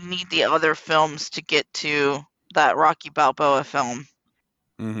 about you need the other films to get to that Rocky Balboa film.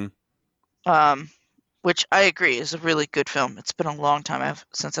 Mm-hmm. Which I agree is a really good film. It's been a long time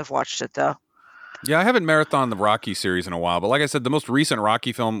since I've watched it, though. Yeah, I haven't marathoned the Rocky series in a while, but like I said, the most recent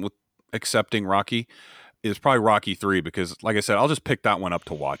Rocky film, with accepting Rocky, is probably Rocky 3 because, like I said, I'll just pick that one up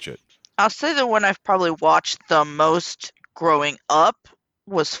to watch it. I'll say the one I've probably watched the most growing up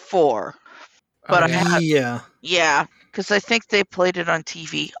was 4. But yeah, because I think they played it on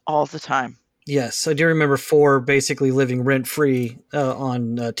TV all the time. Yes, I do remember 4 basically living rent free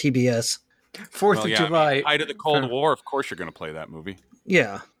on TBS. 4th of July. Height of the Cold War. Of course, you're going to play that movie.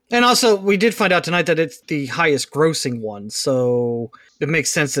 Yeah. And also, we did find out tonight that it's the highest grossing one, so it makes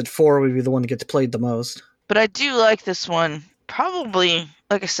sense that 4 would be the one that gets played the most. But I do like this one. Probably,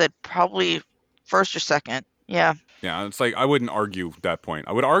 like I said, probably first or second. Yeah. Yeah, it's like I wouldn't argue that point.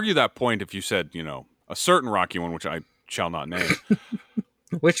 I would argue that point if you said, a certain Rocky one, which I shall not name.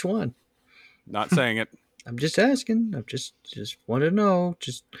 Which one? Not saying it. I'm just asking. I just want to know.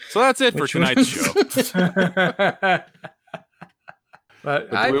 So that's it for tonight's show.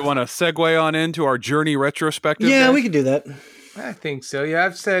 But do we want to segue on into our journey retrospective? Yeah, guys? we can do that. I think so. Yeah,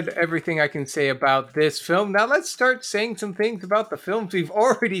 I've said everything I can say about this film. Now let's start saying some things about the films we've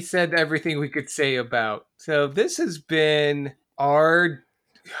already said everything we could say about. So this has been our...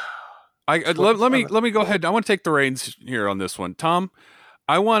 let me go ahead. I want to take the reins here on this one. Tom,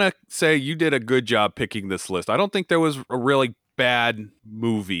 I want to say you did a good job picking this list. I don't think there was a really bad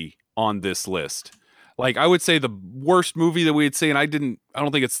movie on this list. Like, I would say the worst movie that we had seen, I don't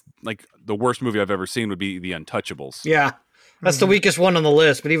think it's like the worst movie I've ever seen would be The Untouchables. Yeah. That's the weakest one on the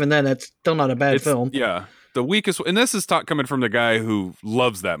list, but even then, that's still not a bad film. Yeah. The weakest, and this is coming from the guy who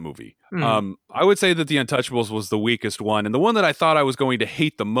loves that movie. I would say that The Untouchables was the weakest one. And the one that I thought I was going to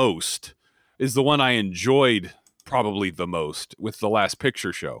hate the most is the one I enjoyed probably the most with The Last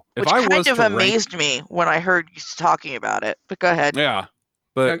Picture Show. Which kind of amazed me when I heard you talking about it. But go ahead. Yeah.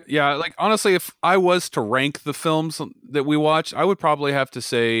 But yeah, like honestly, if I was to rank the films that we watched, I would probably have to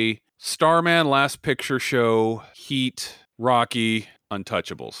say Starman, Last Picture Show, Heat, Rocky,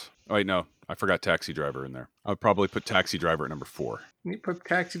 Untouchables. Oh, wait, no, I forgot Taxi Driver in there. I would probably put Taxi Driver at number 4. You put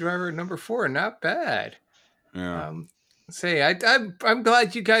Taxi Driver at number 4. Not bad. Yeah. I'm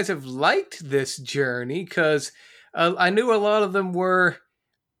glad you guys have liked this journey because I knew a lot of them were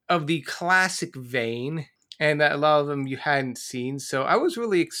of the classic vein. And that a lot of them you hadn't seen. So I was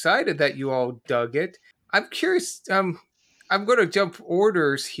really excited that you all dug it. I'm curious. I'm going to jump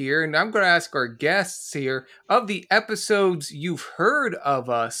orders here, and I'm going to ask our guests here, of the episodes you've heard of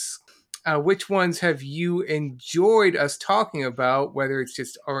us, which ones have you enjoyed us talking about, whether it's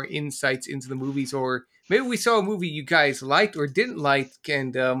just our insights into the movies, or maybe we saw a movie you guys liked or didn't like,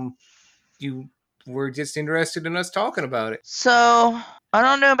 and you were just interested in us talking about it. So I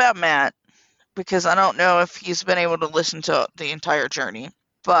don't know about Matt, because I don't know if he's been able to listen to the entire journey.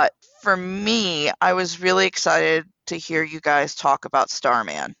 But for me, I was really excited to hear you guys talk about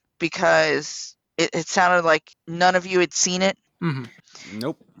Starman, because it sounded like none of you had seen it. Mm-hmm.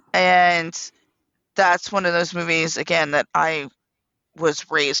 Nope. And that's one of those movies, again, that I was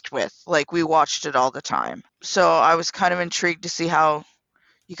raised with. Like, we watched it all the time. So I was kind of intrigued to see how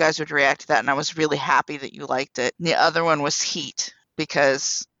you guys would react to that, and I was really happy that you liked it. And the other one was Heat,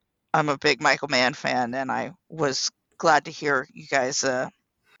 because I'm a big Michael Mann fan, and I was glad to hear you guys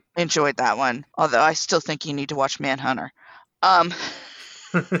enjoyed that one. Although I still think you need to watch Manhunter. I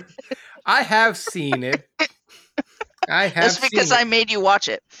have seen it. That's because I made you watch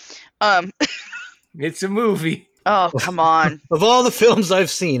it. It's a movie. Oh, come on. Of all the films I've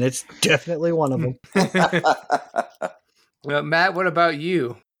seen, it's definitely one of them. Matt, what about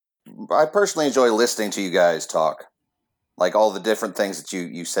you? I personally enjoy listening to you guys talk. Like all the different things that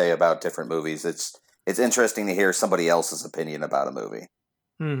you say about different movies. It's interesting to hear somebody else's opinion about a movie.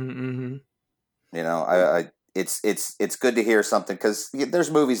 Mm-hmm. You know, it's good to hear something, because there's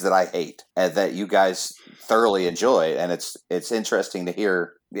movies that I hate and that you guys thoroughly enjoy, and it's interesting to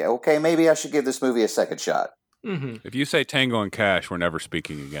hear. Yeah, okay, maybe I should give this movie a second shot. Mm-hmm. If you say Tango and Cash, we're never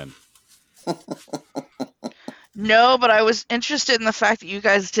speaking again. No, but I was interested in the fact that you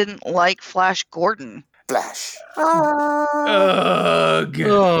guys didn't like Flash Gordon. Flash. Oh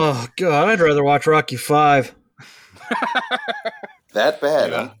God, I'd rather watch Rocky V. That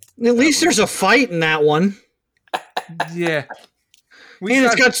bad, huh? At least there's a fight in that one. Yeah. And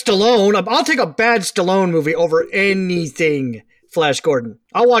it's got Stallone. I'll take a bad Stallone movie over anything Flash Gordon.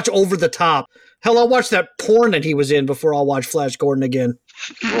 I'll watch Over the Top. Hell, I'll watch that porn that he was in before I'll watch Flash Gordon again.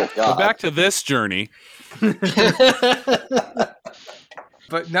 Oh, God. So back to this journey.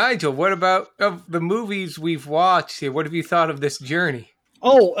 But Nigel, what about of the movies we've watched here? What have you thought of this journey?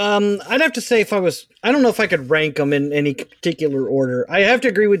 Oh, I'd have to say I don't know if I could rank them in any particular order. I have to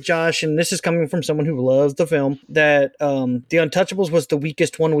agree with Josh, and this is coming from someone who loves the film, that The Untouchables was the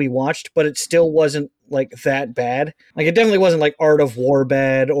weakest one we watched, but it still wasn't like that bad. Like it definitely wasn't like Art of War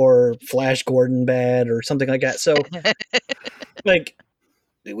bad or Flash Gordon bad or something like that. So like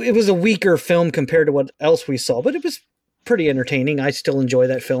it was a weaker film compared to what else we saw, but it was pretty entertaining. I still enjoy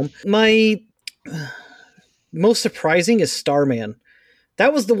that film. My most surprising is Starman.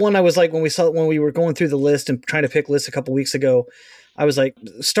 That was the one I was like, when we were going through the list and trying to pick lists a couple weeks ago, I was like,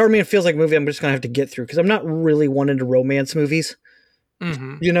 Starman feels like a movie I'm just going to have to get through, because I'm not really one into romance movies,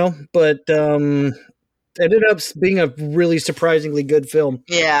 you know, but it ended up being a really surprisingly good film.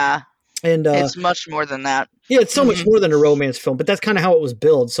 Yeah. And it's much more than that. Yeah, it's so much more than a romance film, but that's kind of how it was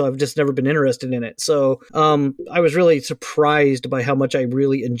billed, so I've just never been interested in it. So I was really surprised by how much I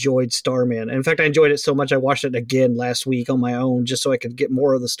really enjoyed Starman. And in fact, I enjoyed it so much I watched it again last week on my own just so I could get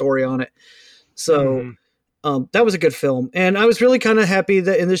more of the story on it. So that was a good film. And I was really kind of happy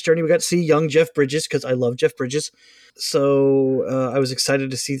that in this journey we got to see young Jeff Bridges, because I love Jeff Bridges. So I was excited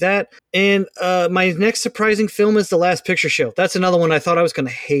to see that. And my next surprising film is The Last Picture Show. That's another one I thought I was going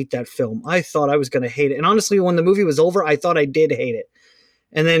to hate that film. I thought I was going to hate it. And honestly, when the movie was over, I thought I did hate it.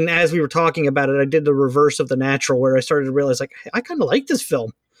 And then as we were talking about it, I did the reverse of The Natural, where I started to realize, like, hey, I kind of like this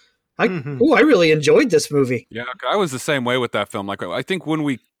film. I really enjoyed this movie. Yeah, I was the same way with that film. Like, I think when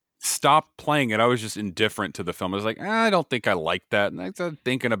we stopped playing it, I was just indifferent to the film. I was like, I don't think I like that. And I started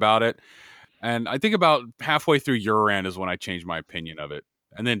thinking about it. And I think about halfway through your end is when I changed my opinion of it.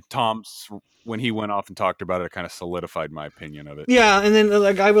 And then Tom's, when he went off and talked about it, it kind of solidified my opinion of it. Yeah, and then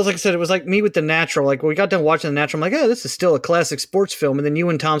like I said, it was like me with The Natural. Like when we got done watching The Natural, I'm like, this is still a classic sports film. And then you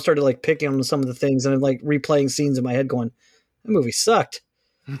and Tom started like picking on some of the things, and I'm like replaying scenes in my head going, that movie sucked.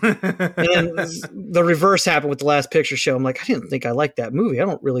 And then the reverse happened with The Last Picture Show. I'm like, I didn't think I liked that movie. I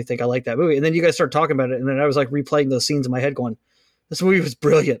don't really think I like that movie. And then you guys started talking about it, and then I was like replaying those scenes in my head going, this movie was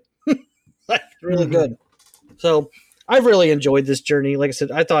brilliant. Like, really good. So I've really enjoyed this journey. Like I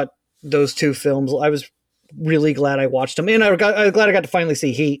said, I thought those two films, I was really glad I watched them. And I'm glad I got to finally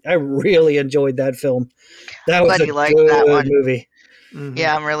see Heat. I really enjoyed that film. That was a good movie.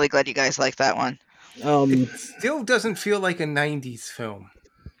 Yeah, I'm really glad you guys like that one. It still doesn't feel like a 90s film.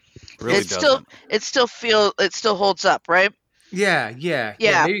 It still holds up, right? Yeah.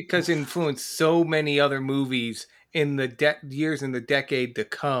 Maybe because it influenced so many other movies in the years in the decade to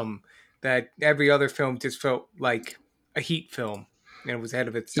come that every other film just felt like a Heat film, and it was ahead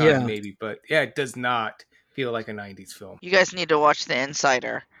of its time, maybe. But yeah, it does not feel like a 90s film. You guys need to watch The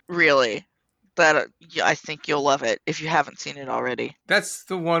Insider. Really. I think you'll love it if you haven't seen it already. That's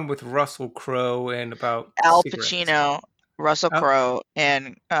the one with Russell Crowe and about Al cigarettes. Pacino, Russell Crowe,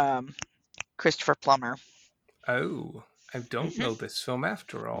 and Christopher Plummer. Oh, I don't know this film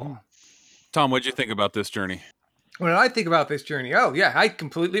after all. Tom, what'd you think about this journey? When I think about this journey, I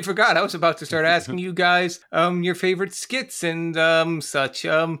completely forgot. I was about to start asking you guys your favorite skits and such.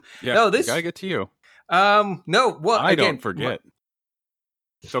 You gotta get to you. I don't forget.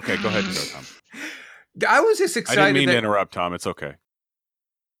 It's okay. Go ahead and go, Tom. I was just excited. I didn't mean to interrupt, Tom. It's okay.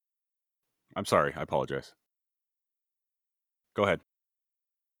 I'm sorry. I apologize. Go ahead.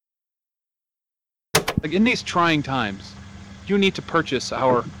 Like in these trying times, you need to purchase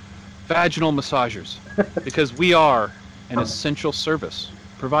our vaginal massagers, because we are an essential service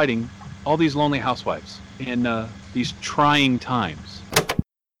providing all these lonely housewives in these trying times.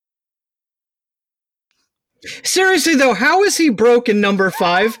 Seriously though, how is he broken number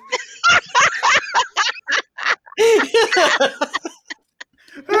 5?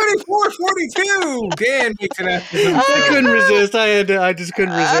 34-42. Dan makes an ass of I himself. couldn't resist. I just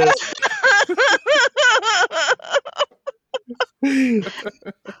couldn't resist.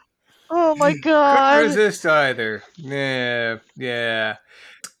 Oh my Couldn't god. resist either. Yeah.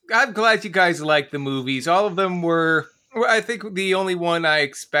 I'm glad you guys liked the movies. All of them were. I think the only one I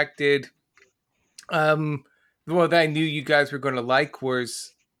expected, well, that I knew you guys were going to like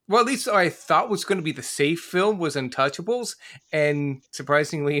was, well, at least I thought was going to be the safe film was Untouchables, and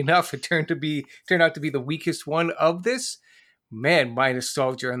surprisingly enough, it turned out to be the weakest one of this. Man, my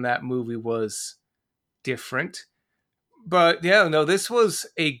nostalgia on that movie was different. But yeah, no, this was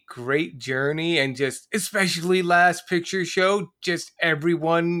a great journey, and just especially Last Picture Show, just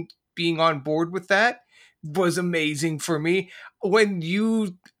everyone being on board with that was amazing for me. When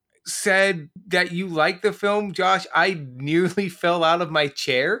you said that you liked the film, Josh, I nearly fell out of my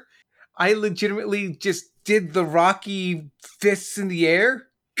chair. I legitimately just did the Rocky fists in the air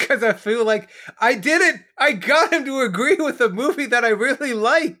because I feel like I did it. I got him to agree with a movie that I really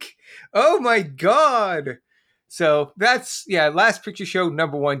like. Oh my god. So that's, yeah, Last Picture Show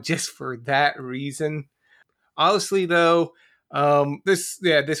number 1 just for that reason. Honestly though,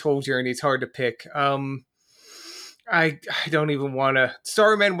 this whole journey, it's hard to pick. I don't even want to.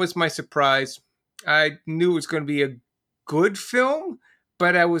 Starman was my surprise. I knew it was going to be a good film,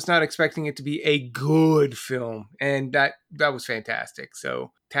 but I was not expecting it to be a good film, and that was fantastic.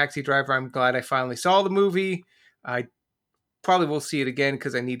 So Taxi Driver, I'm glad I finally saw the movie. I probably will see it again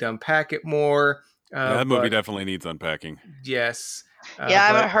because I need to unpack it more. That movie definitely needs unpacking. Yes. Yeah, I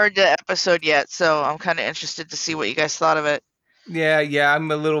haven't heard the episode yet, so I'm kind of interested to see what you guys thought of it. Yeah, I'm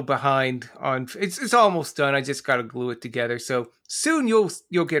a little behind on it's almost done. I just got to glue it together. So soon you'll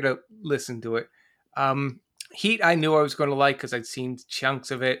get a listen to it. Heat I knew I was going to like cuz I'd seen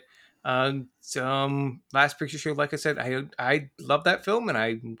chunks of it. Last Picture Show, like I said, I love that film and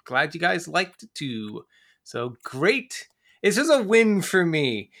I'm glad you guys liked it too. So great. This is a win for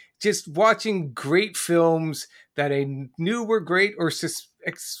me. Just watching great films that I knew were great or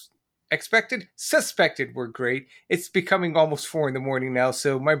suspected were great. It's becoming almost 4 a.m. now,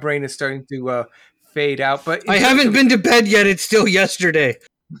 so my brain is starting to fade out. But I haven't been to bed yet. It's still yesterday.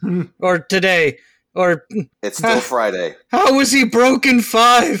 Or today. Or it's still Friday. How was he broken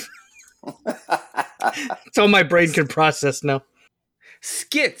 5? That's all my brain can process now.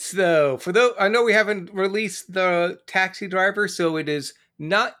 Skits, though, for those, I know we haven't released the Taxi Driver, so it is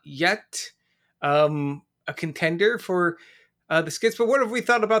not yet a contender for the skits. But what have we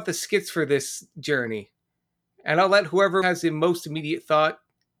thought about the skits for this journey? And I'll let whoever has the most immediate thought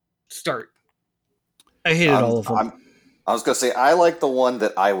start. I hated all of them. I was going to say, I like the one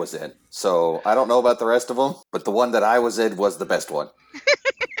that I was in. So I don't know about the rest of them, but the one that I was in was the best one.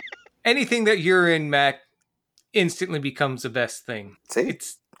 Anything that you're in, Mac, instantly becomes the best thing. See?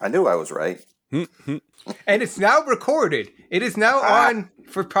 I knew I was right. And it's now recorded. It is now on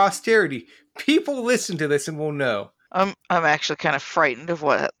for posterity. People listen to this and will know. I'm actually kind of frightened of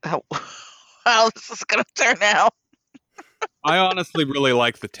how this is going to turn out. I honestly really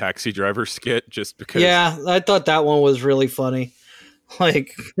like the Taxi Driver skit just because. Yeah, I thought that one was really funny.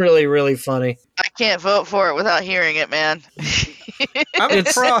 Like, really, really funny. I can't vote for it without hearing it, man. I'm a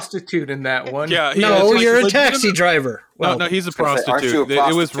prostitute in that one. Yeah, no, you're a taxi driver. Well, no, he's a prostitute. Aren't you a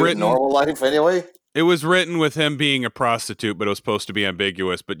prostitute it was written in normal life anyway? It was written with him being a prostitute, but it was supposed to be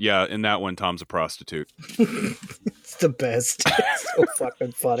ambiguous. But yeah, in that one, Tom's a prostitute. It's the best. It's so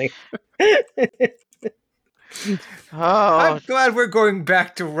fucking funny. I'm glad we're going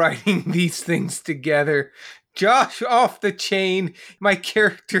back to writing these things together. Josh off the chain. My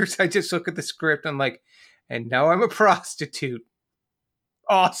characters, I just look at the script, I'm like, and now I'm a prostitute.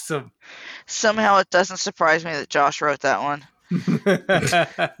 Awesome. Somehow it doesn't surprise me that Josh wrote that one.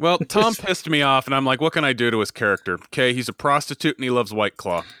 Well, Tom pissed me off, and I'm like, what can I do to his character? Okay, he's a prostitute and he loves White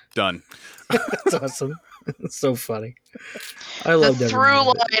Claw. Done. That's awesome. It's so funny. I love the through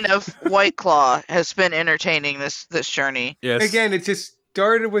line of White Claw has been entertaining this journey. Yes. Again, it just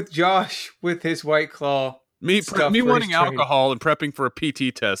started with Josh with his White Claw. Me wanting alcohol and prepping for a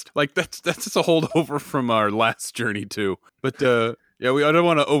PT test. Like that's just a holdover from our last journey too. But yeah, I don't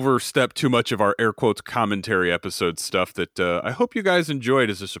want to overstep too much of our air quotes commentary episode stuff that I hope you guys enjoyed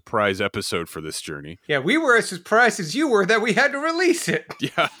as a surprise episode for this journey. Yeah, we were as surprised as you were that we had to release it.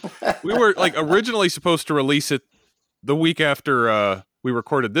 Yeah. We were like originally supposed to release it the week after we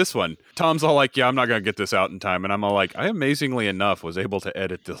recorded this one, Tom's all like, yeah, I'm not going to get this out in time. And I'm all like, I amazingly enough was able to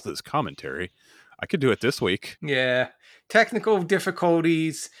edit this commentary. I could do it this week. Yeah. Technical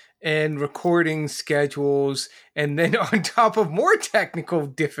difficulties and recording schedules. And then on top of more technical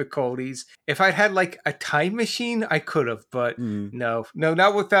difficulties, if I'd had like a time machine, I could have. But no,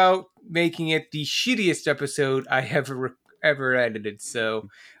 not without making it the shittiest episode I have ever edited. So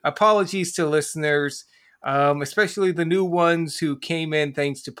apologies to listeners, especially the new ones who came in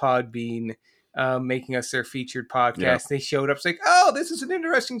thanks to Podbean. Making us their featured podcast. Yeah. They showed up, it's like, oh, this is an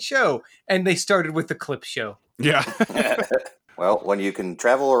interesting show. And they started with the clip show. Yeah. Well, when you can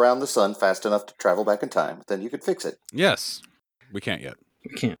travel around the sun fast enough to travel back in time, then you could fix it. Yes. We can't yet.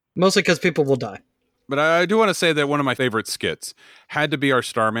 We can't. Mostly because people will die. But I do want to say that one of my favorite skits had to be our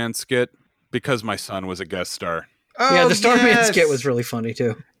Starman skit because my son was a guest star. Oh, yeah, the Starman yes. skit was really funny,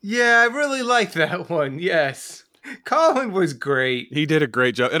 too. Yeah, I really like that one. Yes. Colin was great. He did a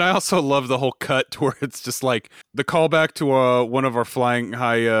great job. And I also love the whole cut to where it's just like the callback to one of our Flying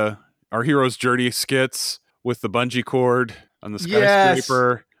High, our Hero's Journey skits with the bungee cord on the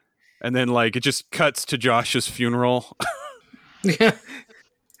skyscraper. Yes. And then like it just cuts to Josh's funeral. Yeah.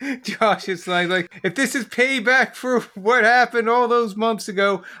 Josh is like, if this is payback for what happened all those months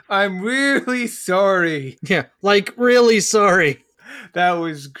ago, I'm really sorry. Yeah, like really sorry. That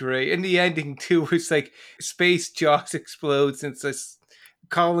was great. And the ending, too, was like Space Josh explodes and it's like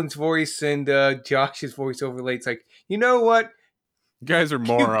Colin's voice and Josh's voice overlaid. It's like, you know what? You guys are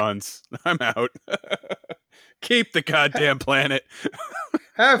morons. I'm out. Keep the goddamn planet.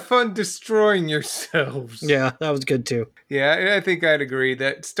 Have fun destroying yourselves. Yeah, that was good, too. Yeah, I think I'd agree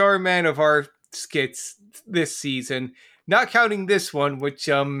that Starman of our skits this season, not counting this one, which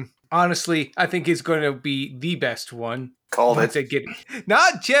honestly I think is going to be the best one. Called it.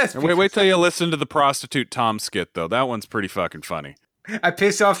 Not just. Wait till you listen to the prostitute Tom skit, though. That one's pretty fucking funny. I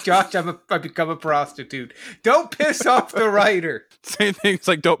piss off Josh, I become a prostitute. Don't piss off the writer. Same thing. It's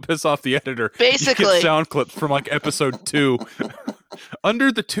like don't piss off the editor. Basically. You get sound clips from like episode 2.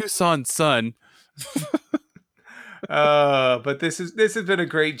 Under the Tucson sun. But this has been a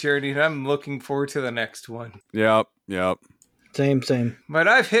great journey, and I'm looking forward to the next one. Yep. Same. But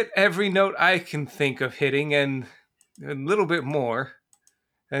I've hit every note I can think of hitting, and a little bit more.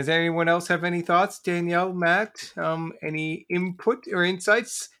 Does anyone else have any thoughts? Danielle, Matt, any input or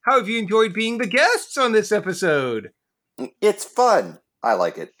insights? How have you enjoyed being the guests on this episode? It's fun. I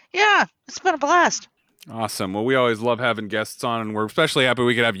like it. Yeah, it's been a blast. Awesome. Well, we always love having guests on, and we're especially happy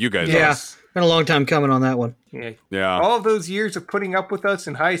we could have you guys on. Yeah, been a long time coming on that one. Yeah. All of those years of putting up with us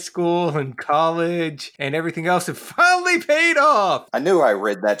in high school and college and everything else have finally paid off. I knew I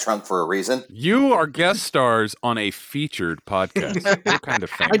rid that trunk for a reason. You are guest stars on a featured podcast. We're kind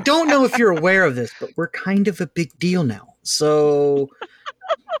of famous. I don't know if you're aware of this, but we're kind of a big deal now. So,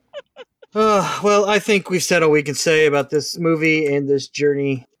 well, I think we've said all we can say about this movie and this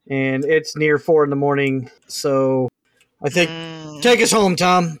journey. And it's near 4 a.m. So I think take us home,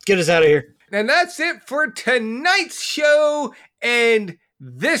 Tom. Get us out of here. And that's it for tonight's show and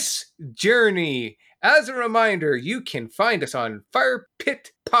this journey. As a reminder, you can find us on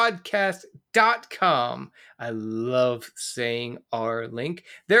firepitpodcast.com. I love saying our link.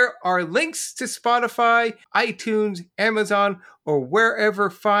 There are links to Spotify, iTunes, Amazon, or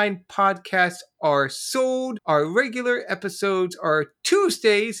wherever fine podcasts are sold. Our regular episodes are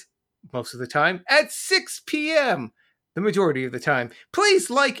Tuesdays, most of the time, at 6 p.m., the majority of the time.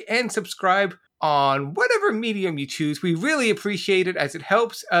 Please like and subscribe on whatever medium you choose. We really appreciate it as it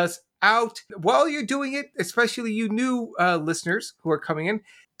helps us out while you're doing it, especially you new listeners who are coming in.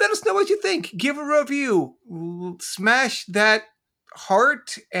 Let us know what you think. Give a review. Smash that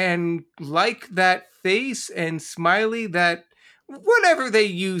heart and like that face and smiley that whatever they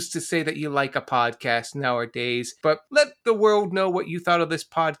use to say that you like a podcast nowadays. But let the world know what you thought of this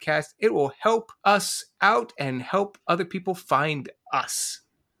podcast. It will help us out and help other people find us.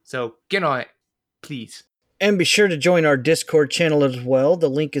 So get on it, please. And be sure to join our Discord channel as well. The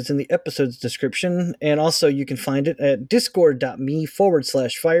link is in the episode's description. And also you can find it at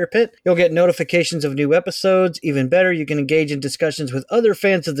discord.me/firepit. You'll get notifications of new episodes. Even better, you can engage in discussions with other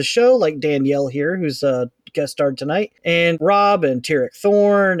fans of the show, like Danielle here, who's guest starred tonight, and Rob and Tarek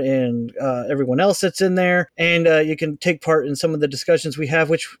Thorne and everyone else that's in there. And you can take part in some of the discussions we have,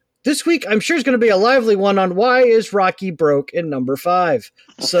 which this week, I'm sure is going to be a lively one on why is Rocky broke in number 5.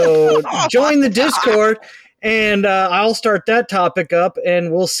 So join the Discord, and I'll start that topic up,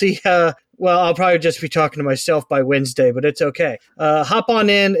 and we'll see Well, I'll probably just be talking to myself by Wednesday, but it's okay. Hop on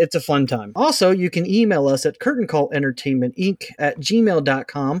in. It's a fun time. Also, you can email us at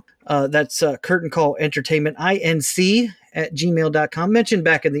curtaincallentertainmentinc@gmail.com. That's curtaincallentertainmentinc@gmail.com. Mentioned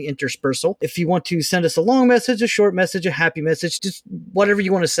back in the interspersal. If you want to send us a long message, a short message, a happy message, just whatever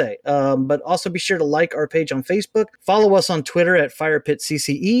you want to say. But also be sure to like our page on Facebook. Follow us on Twitter at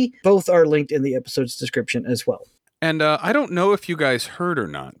FirepitCCE. Both are linked in the episode's description as well. And I don't know if you guys heard or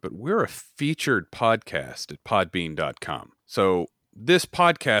not, but we're a featured podcast at podbean.com. So this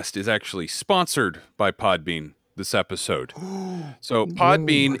podcast is actually sponsored by Podbean this episode. So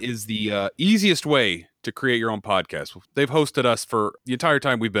Podbean is the easiest way to create your own podcast. They've hosted us for the entire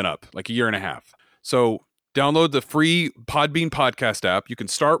time we've been up, like a year and a half. So download the free Podbean podcast app. You can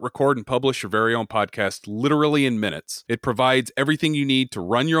start, record, and publish your very own podcast literally in minutes. It provides everything you need to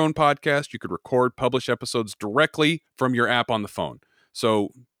run your own podcast. You could record, publish episodes directly from your app on the phone.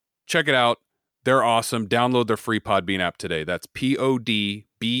 So check it out. They're awesome. Download their free Podbean app today. That's PODBEAN.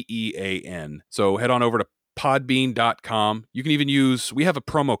 So head on over to podbean.com. You can even we have a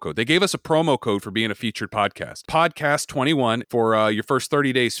promo code. They gave us a promo code for being a featured podcast. Podcast21 for your first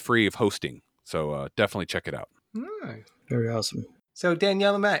 30 days free of hosting. So definitely check it out. Nice. Very awesome. So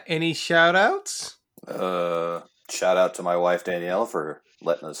Danielle and Matt, any shout outs? Shout out to my wife Danielle for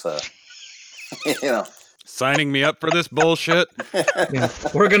letting us signing me up for this bullshit. Yeah.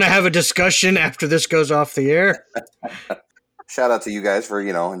 We're gonna have a discussion after this goes off the air. Shout out to you guys for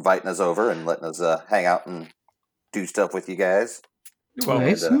inviting us over and letting us hang out and do stuff with you guys.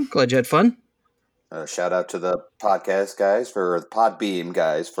 Nice. I'm glad you had fun. Shout out to the podcast guys for the Podbeam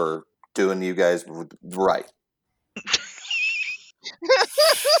guys for doing you guys right.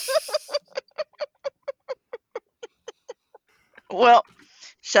 Well,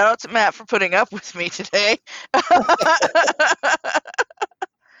 shout out to Matt for putting up with me today.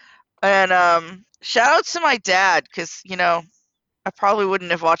 And shout out to my dad, because, I probably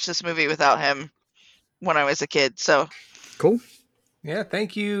wouldn't have watched this movie without him when I was a kid. So cool. Yeah,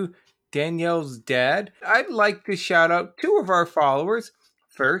 thank you, Danielle's dad. I'd like to shout out two of our followers.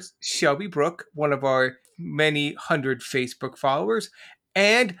 First, Shelby Brooke, one of our many hundred Facebook followers,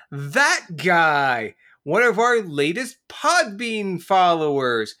 and that guy, one of our latest Podbean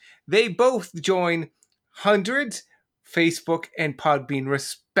followers. They both join hundreds, Facebook and Podbean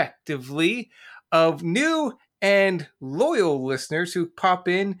respectively, of new and loyal listeners who pop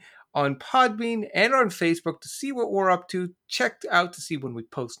in on Podbean and on Facebook to see what we're up to, check out to see when we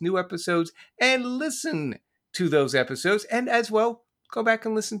post new episodes, and listen to those episodes, and as well, go back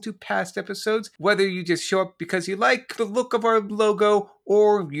and listen to past episodes, whether you just show up because you like the look of our logo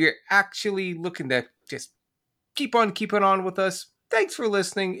or you're actually looking to just keep on keeping on with us. Thanks for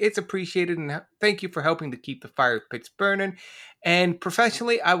listening. It's appreciated, and thank you for helping to keep the fire pits burning. And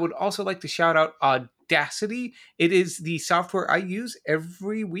professionally, I would also like to shout out Audacity. It is the software I use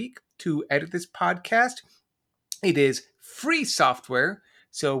every week to edit this podcast. It is free software,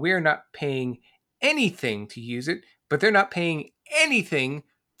 so we're not paying anything to use it, but they're not paying anything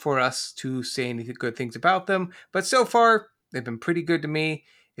for us to say any good things about them. But so far, they've been pretty good to me.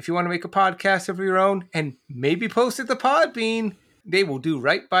 If you want to make a podcast of your own and maybe post it to Podbean, they will do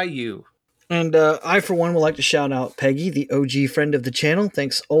right by you. And I, for one, would like to shout out Peggy, the OG friend of the channel.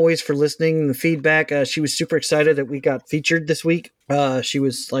 Thanks always for listening and the feedback. She was super excited that we got featured this week. She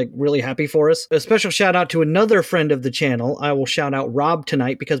was really happy for us. A special shout out to another friend of the channel. I will shout out Rob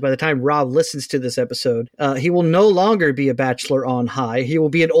tonight, because by the time Rob listens to this episode, he will no longer be a bachelor on high. He will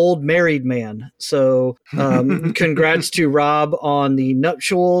be an old married man. So congrats to Rob on the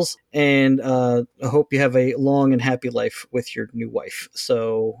nuptials, and I hope you have a long and happy life with your new wife.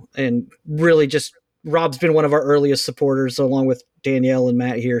 So, and really just Rob's been one of our earliest supporters along with Danielle and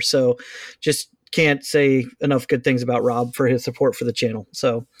Matt here. So just can't say enough good things about Rob for his support for the channel.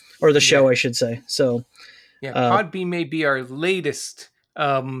 So, or the show, I should say. So yeah, Podbean may be our latest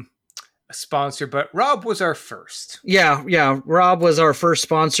sponsor, but Rob was our first. Yeah. Rob was our first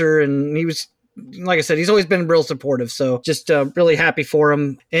sponsor, and he was, like I said, he's always been real supportive. So just really happy for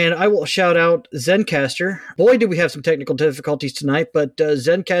him. And I will shout out Zencastr. Boy, did we have some technical difficulties tonight, but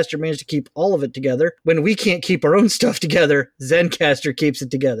Zencastr managed to keep all of it together. When we can't keep our own stuff together, Zencastr keeps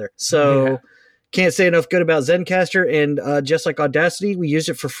it together. So can't say enough good about Zencastr. And just like Audacity, we use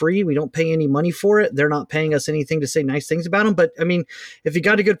it for free. We don't pay any money for it. They're not paying us anything to say nice things about them. But I mean, if you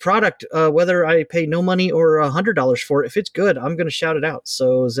got a good product, whether I pay no money or $100 for it, if it's good, I'm going to shout it out.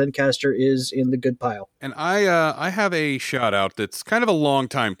 So Zencastr is in the good pile. And I have a shout out that's kind of a long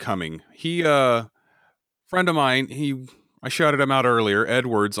time coming. He, friend of mine, I shouted him out earlier,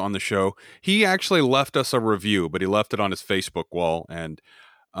 Edwards, on the show. He actually left us a review, but he left it on his Facebook wall. And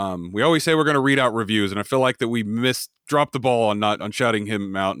We always say we're going to read out reviews, and I feel like that we dropped the ball on shouting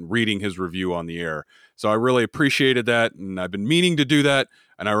him out and reading his review on the air. So I really appreciated that, and I've been meaning to do that,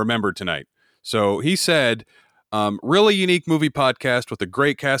 and I remembered tonight. So he said, really unique movie podcast with a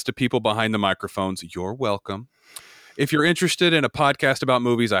great cast of people behind the microphones. You're welcome. If you're interested in a podcast about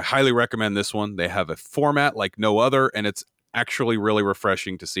movies, I highly recommend this one. They have a format like no other, and it's actually really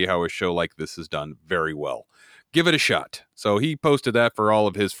refreshing to see how a show like this is done very well. Give it a shot. So he posted that for all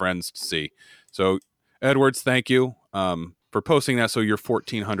of his friends to see. So Edwards, thank you for posting that so your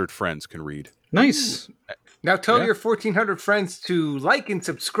 1,400 friends can read. Nice. Now tell your 1,400 friends to like and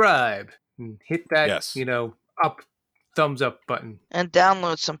subscribe and hit that, thumbs up button. And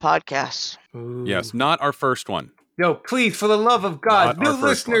download some podcasts. Ooh. Yes, not our first one. No, please, for the love of God, new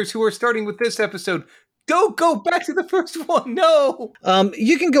listeners who are starting with this episode, don't go back to the first one. No.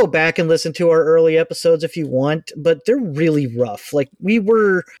 You can go back and listen to our early episodes if you want, but they're really rough. Like there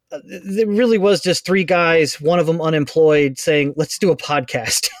really was just three guys, one of them unemployed, saying, let's do a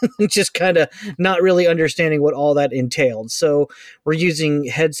podcast. Just kind of not really understanding what all that entailed. So we're using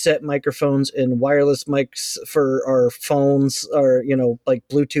headset microphones and wireless mics for our phones, or, like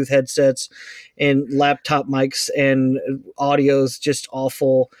Bluetooth headsets and laptop mics, and audio's just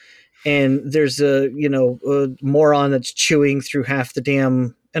awful. And there's a moron that's chewing through half the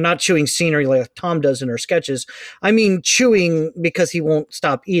damn, and not chewing scenery like Tom does in our sketches. I mean, chewing because he won't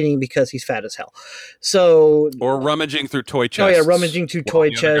stop eating because he's fat as hell. So, or rummaging through toy chests. Oh yeah, rummaging through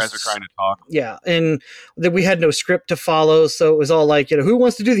toy chests. Guys are trying to talk. Yeah, and that we had no script to follow, so it was all like, who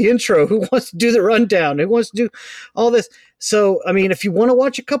wants to do the intro? Who wants to do the rundown? Who wants to do all this? So, I mean, if you want to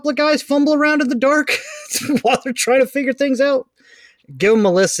watch a couple of guys fumble around in the dark while they're trying to figure things out, give them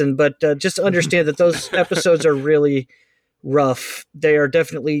a listen, but just understand that those episodes are really rough. They are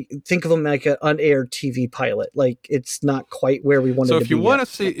definitely, think of them like an unaired TV pilot. Like, it's not quite where we wanted to be. So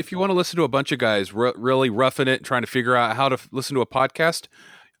if you want to listen to a bunch of guys really roughing it and trying to figure out how to listen to a podcast,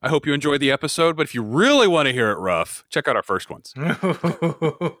 I hope you enjoyed the episode. But if you really want to hear it rough, check out our first ones.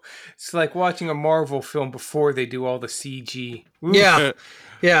 It's like watching a Marvel film before they do all the CG. Ooh. Yeah.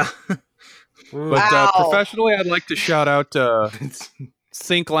 Yeah. But professionally, I'd like to shout out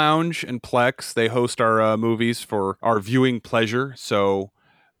Sync Lounge and Plex. They host our movies for our viewing pleasure. So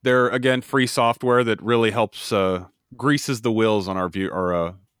they're, again, free software that really helps greases the wheels on our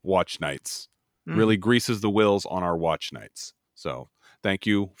watch nights. Really greases the wheels on our watch nights. So thank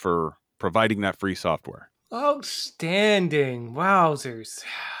you for providing that free software. Outstanding. Wowzers.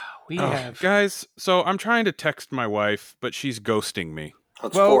 Guys, so I'm trying to text my wife, but she's ghosting me.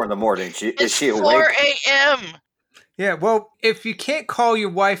 It's 4 a.m. Is she awake? 4 a.m. Yeah, well, if you can't call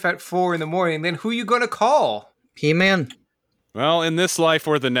your wife at 4 a.m, then who are you going to call? He-Man. Well, in this life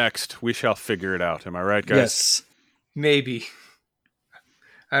or the next, we shall figure it out. Am I right, guys? Yes. Maybe.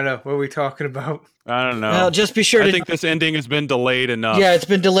 I don't know. What are we talking about? I don't know. Well, just be sure I think this ending has been delayed enough. Yeah, it's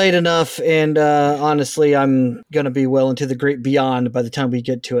been delayed enough, and honestly, I'm going to be well into the great beyond by the time we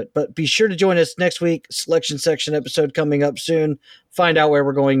get to it. But be sure to join us next week. Selection Section episode coming up soon. Find out where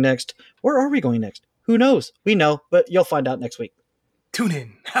we're going next. Where are we going next? Who knows? We know, but you'll find out next week. Tune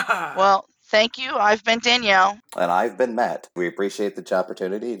in. Well, thank you. I've been Danielle. And I've been Matt. We appreciate the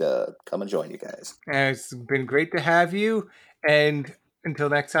opportunity to come and join you guys. And it's been great to have you. And until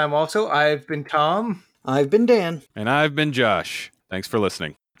next time also, I've been Tom. I've been Dan. And I've been Josh. Thanks for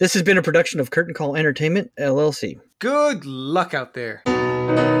listening. This has been a production of Curtain Call Entertainment, LLC. Good luck out there.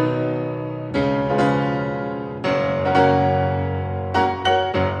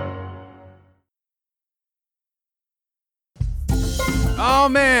 Oh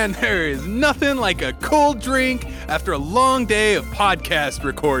man, there is nothing like a cold drink after a long day of podcast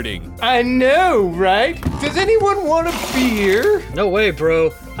recording. I know, right? Does anyone want a beer? No way,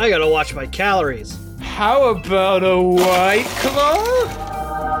 bro. I gotta watch my calories. How about a White Claw?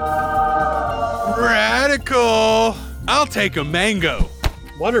 Radical. I'll take a mango.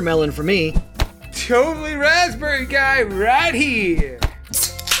 Watermelon for me. Totally raspberry guy right here.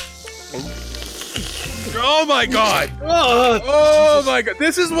 Oh my god! Oh my god!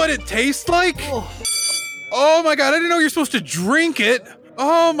 This is what it tastes like? Oh my god! I didn't know you're supposed to drink it.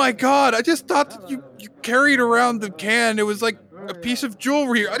 Oh my god! I just thought that you carried around the can. It was like a piece of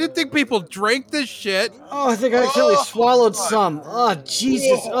jewelry. I didn't think people drank this shit. Oh, I think I accidentally swallowed some. Oh,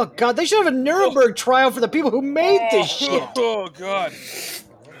 Jesus. Oh, God. They should have a Nuremberg trial for the people who made this shit. Oh, God.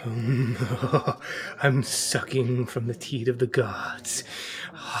 I'm sucking from the teat of the gods.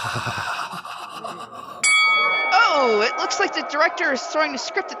 Oh, it looks like the director is throwing the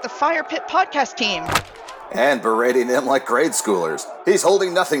script at the Firepit podcast team. And berating them like grade schoolers. He's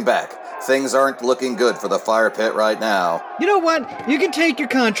holding nothing back. Things aren't looking good for the Fire Pit right now. You know what? You can take your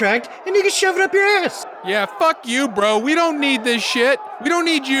contract and you can shove it up your ass. Yeah, fuck you, bro. We don't need this shit. We don't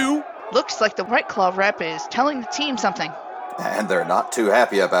need you. Looks like the White Claw rep is telling the team something. And they're not too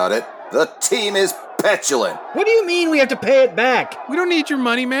happy about it. The team is petulant. What do you mean we have to pay it back? We don't need your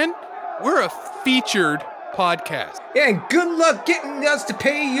money, man. We're a featured podcast. Yeah, and good luck getting us to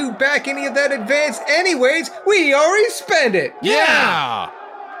pay you back any of that advance anyways. We already spent it. Yeah!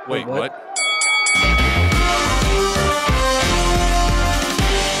 Wait, what?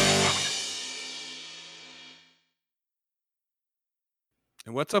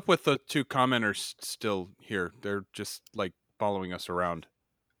 And what's up with the two commenters still here? They're just, like, following us around.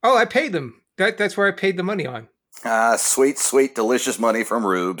 Oh, I paid them. That's where I paid the money on. Sweet, sweet, delicious money from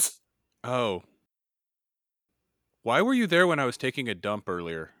Rubes. Oh. Why were you there when I was taking a dump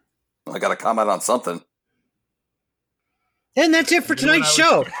earlier? I gotta comment on something. And that's it for tonight's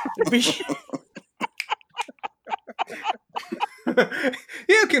show.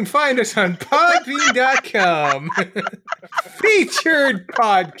 You can find us on podbean.com. Featured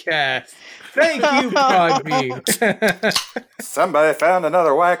podcast. Thank you, Podbean. Somebody found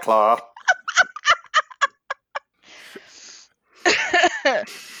another White Claw.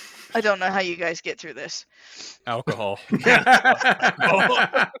 I don't know how you guys get through this. Alcohol.